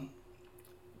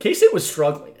K-State was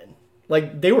struggling in.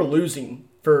 Like, they were losing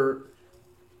for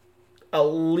at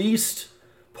least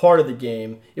part of the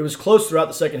game. It was close throughout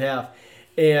the second half.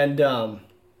 And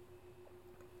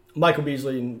Michael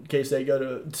Beasley and K-State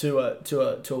go to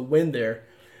a win there.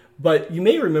 But you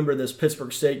may remember this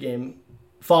Pittsburgh State game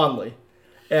fondly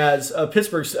as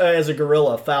Pittsburgh, as a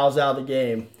gorilla, fouls out of the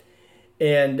game.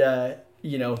 And, the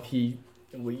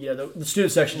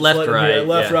student section left,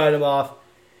 right him off.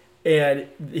 And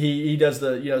he does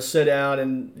the, sit down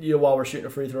and, while we're shooting a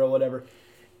free throw or whatever.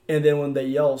 And then when they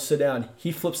yell, sit down,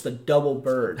 he flips the double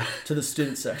bird to the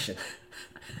student section.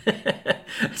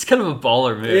 It's kind of a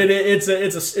baller move.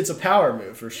 It's a power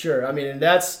move for sure. I mean, and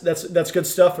that's good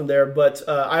stuff from there. But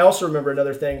I also remember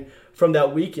another thing from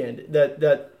that weekend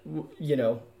that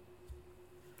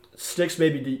sticks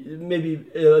maybe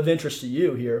of interest to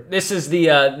you here. This is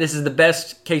the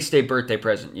best K-State birthday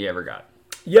present you ever got.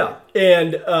 Yeah,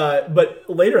 and but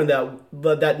later in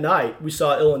that night, we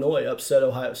saw Illinois upset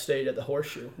Ohio State at the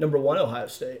Horseshoe, number 1 Ohio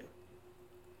State.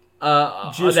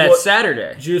 That's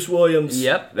Saturday. Juice Williams.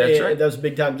 Yep, that's right. That was a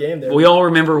big time game there. We all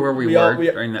remember where we were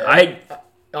during that.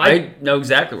 I know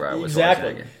exactly where I was.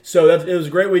 Exactly. So it was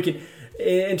a great weekend.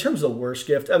 In terms of the worst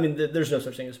gift, I mean, there's no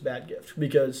such thing as a bad gift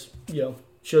because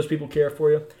shows people care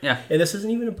for you. Yeah. And this isn't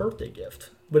even a birthday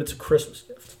gift, but it's a Christmas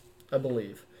gift, I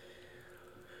believe.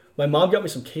 My mom got me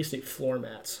some K-State floor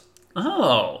mats.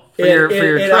 Oh, for your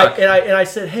truck. And I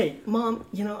said, hey, Mom,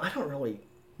 I don't really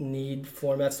need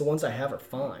floor mats. The ones I have are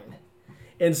fine.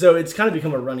 And so it's kind of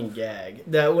become a running gag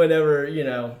that whenever,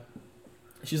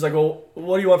 she's like, well,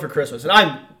 what do you want for Christmas? And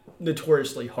I'm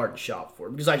notoriously hard to shop for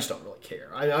because I just don't really care.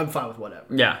 I'm fine with whatever.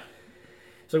 Yeah.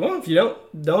 It's like, well, if you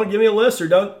don't give me a list or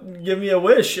don't give me a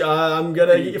wish, I'm going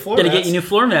to get you floor mats. Going to get you new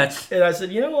floor mats. And I said,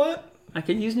 you know what? I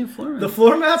could use new floor mats. The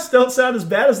floor mats don't sound as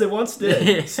bad as they once did.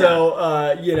 Yeah. So,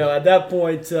 at that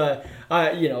point,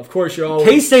 of course, you're always...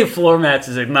 K-State floor mats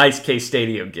is a nice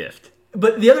K-Stadium gift.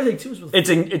 But the other thing, too, is...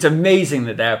 It's amazing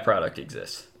that product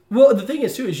exists. Well, the thing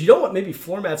is, too, is you don't want maybe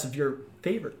floor mats of your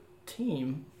favorite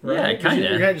team, right? Yeah, kind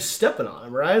of. You're kind of just stepping on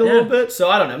them, right, a little bit? So,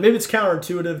 I don't know. Maybe it's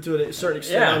counterintuitive to a certain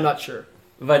extent. Yeah. I'm not sure.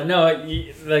 But, no,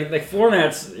 like floor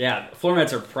mats, floor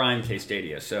mats are prime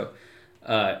K-Stadia, so...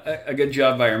 a good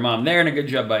job by your mom there, and a good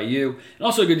job by you, and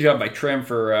also a good job by Trim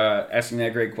for asking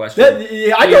that great question.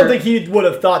 I don't think he would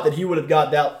have thought that he would have got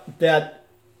that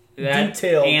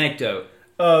detailed anecdote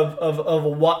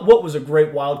of what was a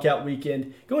great Wildcat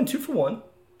weekend, going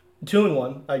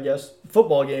 2-1, I guess,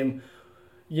 football game.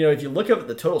 If you look up at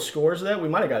the total scores of that, we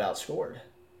might have got outscored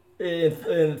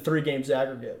in 3 games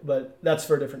aggregate, but that's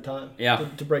for a different time. Yeah,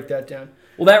 to break that down.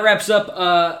 Well, that wraps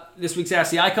up this week's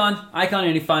Ask the Icon. Icon,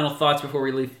 any final thoughts before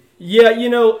we leave? Yeah,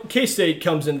 K-State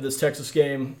comes into this Texas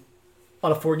game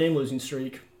on a 4-game losing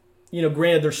streak.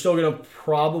 Granted, they're still going to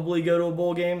probably go to a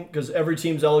bowl game because every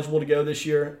team's eligible to go this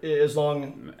year. As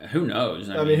long, who knows?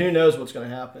 I mean, who knows what's going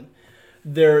to happen?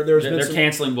 They're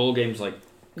canceling bowl games like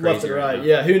crazy left and right. Now.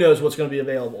 Yeah, who knows what's going to be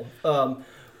available?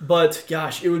 But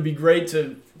gosh, it would be great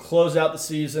to close out the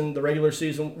season, the regular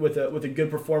season, with a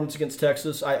good performance against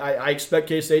Texas. I expect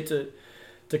K-State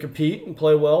to compete and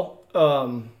play well.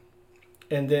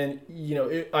 And then,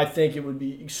 I think it would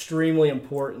be extremely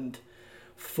important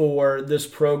for this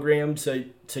program to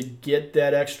get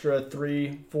that extra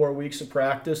 3-4 weeks of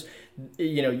practice.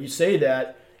 You say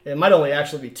that, it might only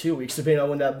actually be 2 weeks, depending on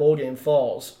when that bowl game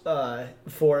falls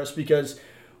for us, because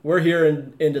we're here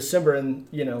in December, and,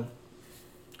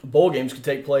 bowl games could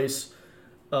take place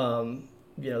the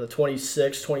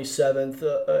 26th,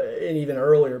 27th, and even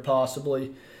earlier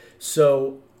possibly.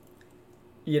 So,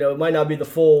 it might not be the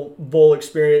full bowl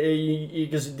experience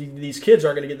because these kids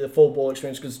aren't going to get the full bowl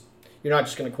experience because you're not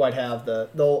just going to quite have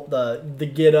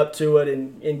the get up to it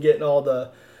and getting all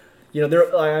the, I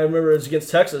remember it was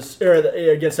against Texas or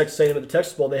against Texas A&M at the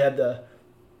Texas Bowl. They had the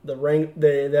ring,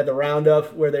 they had the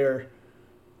roundup where they were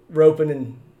roping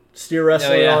and steer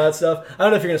wrestling and all that stuff. I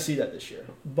don't know if you're going to see that this year,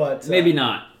 but maybe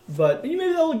not. But maybe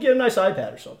they'll get a nice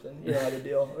iPad or something. The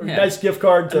deal. Or a nice gift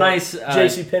card to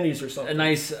J.C. Penney's or something. A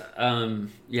nice,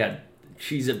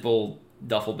 Cheez-It Bowl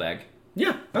duffel bag.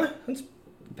 Yeah, that's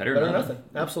Better than nothing.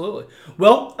 Absolutely.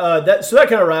 Well, that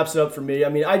kind of wraps it up for me. I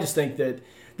mean, I just think that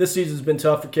this season's been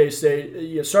tough for K-State.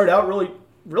 You started out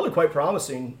really quite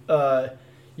promising.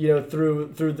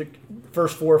 Through the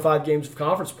first 4 or 5 games of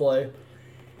conference play.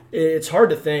 It's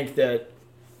hard to think that,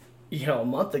 a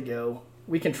month ago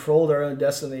we controlled our own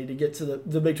destiny to get to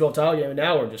the Big 12 title game, and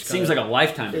now we're just seems like a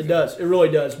lifetime. It does. It really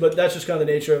does. But that's just kind of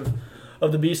the nature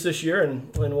of the beast this year, and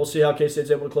we'll see how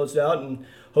K-State's able to close it out and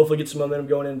hopefully get some momentum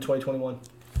going into 2021.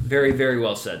 Very, very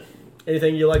well said.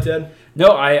 Anything you'd like to add?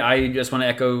 No, I just want to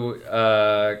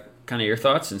echo kind of your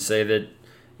thoughts and say that,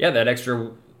 that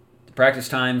extra practice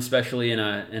time, especially in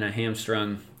a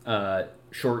hamstrung,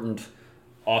 shortened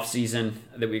off season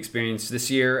that we experienced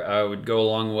this year, would go a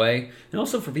long way. And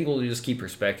also for people to just keep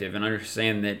perspective and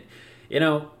understand that,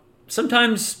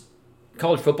 sometimes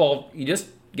college football, you just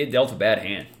get dealt a bad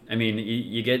hand. I mean,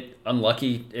 you get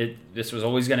unlucky. This was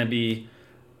always going to be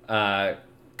kind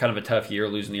of a tough year,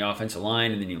 losing the offensive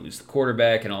line, and then you lose the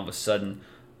quarterback, and all of a sudden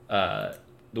the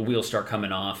wheels start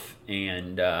coming off,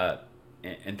 and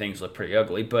things look pretty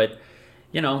ugly. But,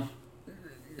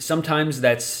 sometimes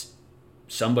that's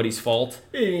somebody's fault.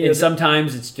 And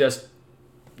sometimes it's just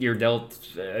you're dealt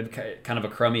kind of a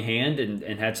crummy hand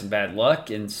and had some bad luck.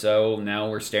 And so now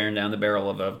we're staring down the barrel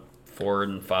of a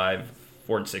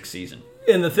 4-6 season.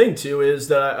 And the thing, too, is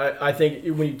that I think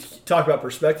when you talk about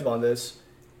perspective on this,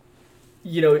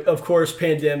 of course,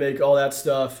 pandemic, all that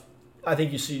stuff, I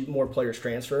think you see more players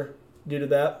transfer due to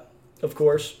that, of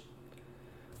course.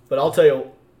 But I'll tell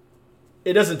you,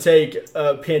 it doesn't take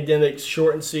a pandemic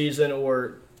shortened season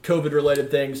or COVID-related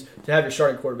things to have your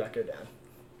starting quarterback go down.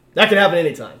 That can happen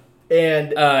anytime.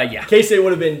 And K-State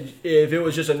would have been, if it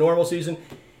was just a normal season,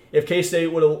 if K-State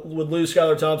would lose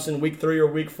Skylar Thompson week 3 or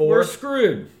week 4, we're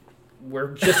screwed.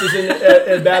 We're just as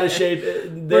in bad a shape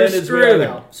then as we are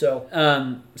now.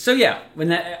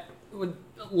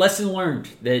 Lesson learned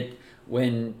that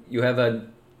when you have a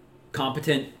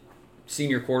competent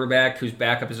senior quarterback who's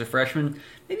back up as a freshman,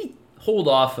 maybe hold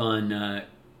off on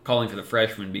calling for the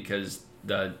freshman because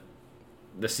the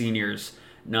senior's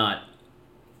not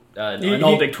an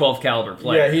all Big 12 caliber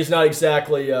player. Yeah, he's not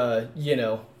exactly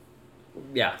Norm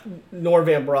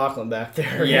Van Brocklin back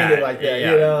there or anything like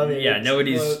that.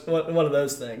 Nobody's one of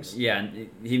those things. Yeah,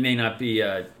 he may not be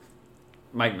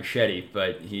Mike Machete,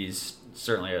 but he's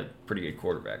certainly a pretty good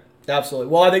quarterback. Absolutely.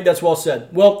 Well, I think that's well said.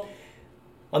 Well,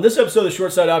 on this episode of the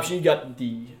Short Side Option, you got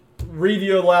the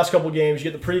review of the last couple games. You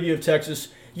get the preview of Texas.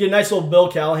 You get a nice little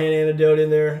Bill Callahan anecdote in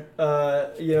there.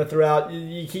 Throughout.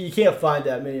 You can't find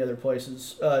that many other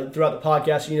places throughout the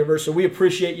podcasting universe. So we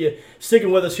appreciate you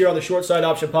sticking with us here on the Short Side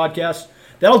Option podcast.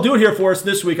 That'll do it here for us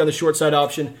this week on the Short Side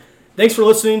Option. Thanks for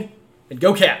listening, and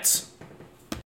go Cats!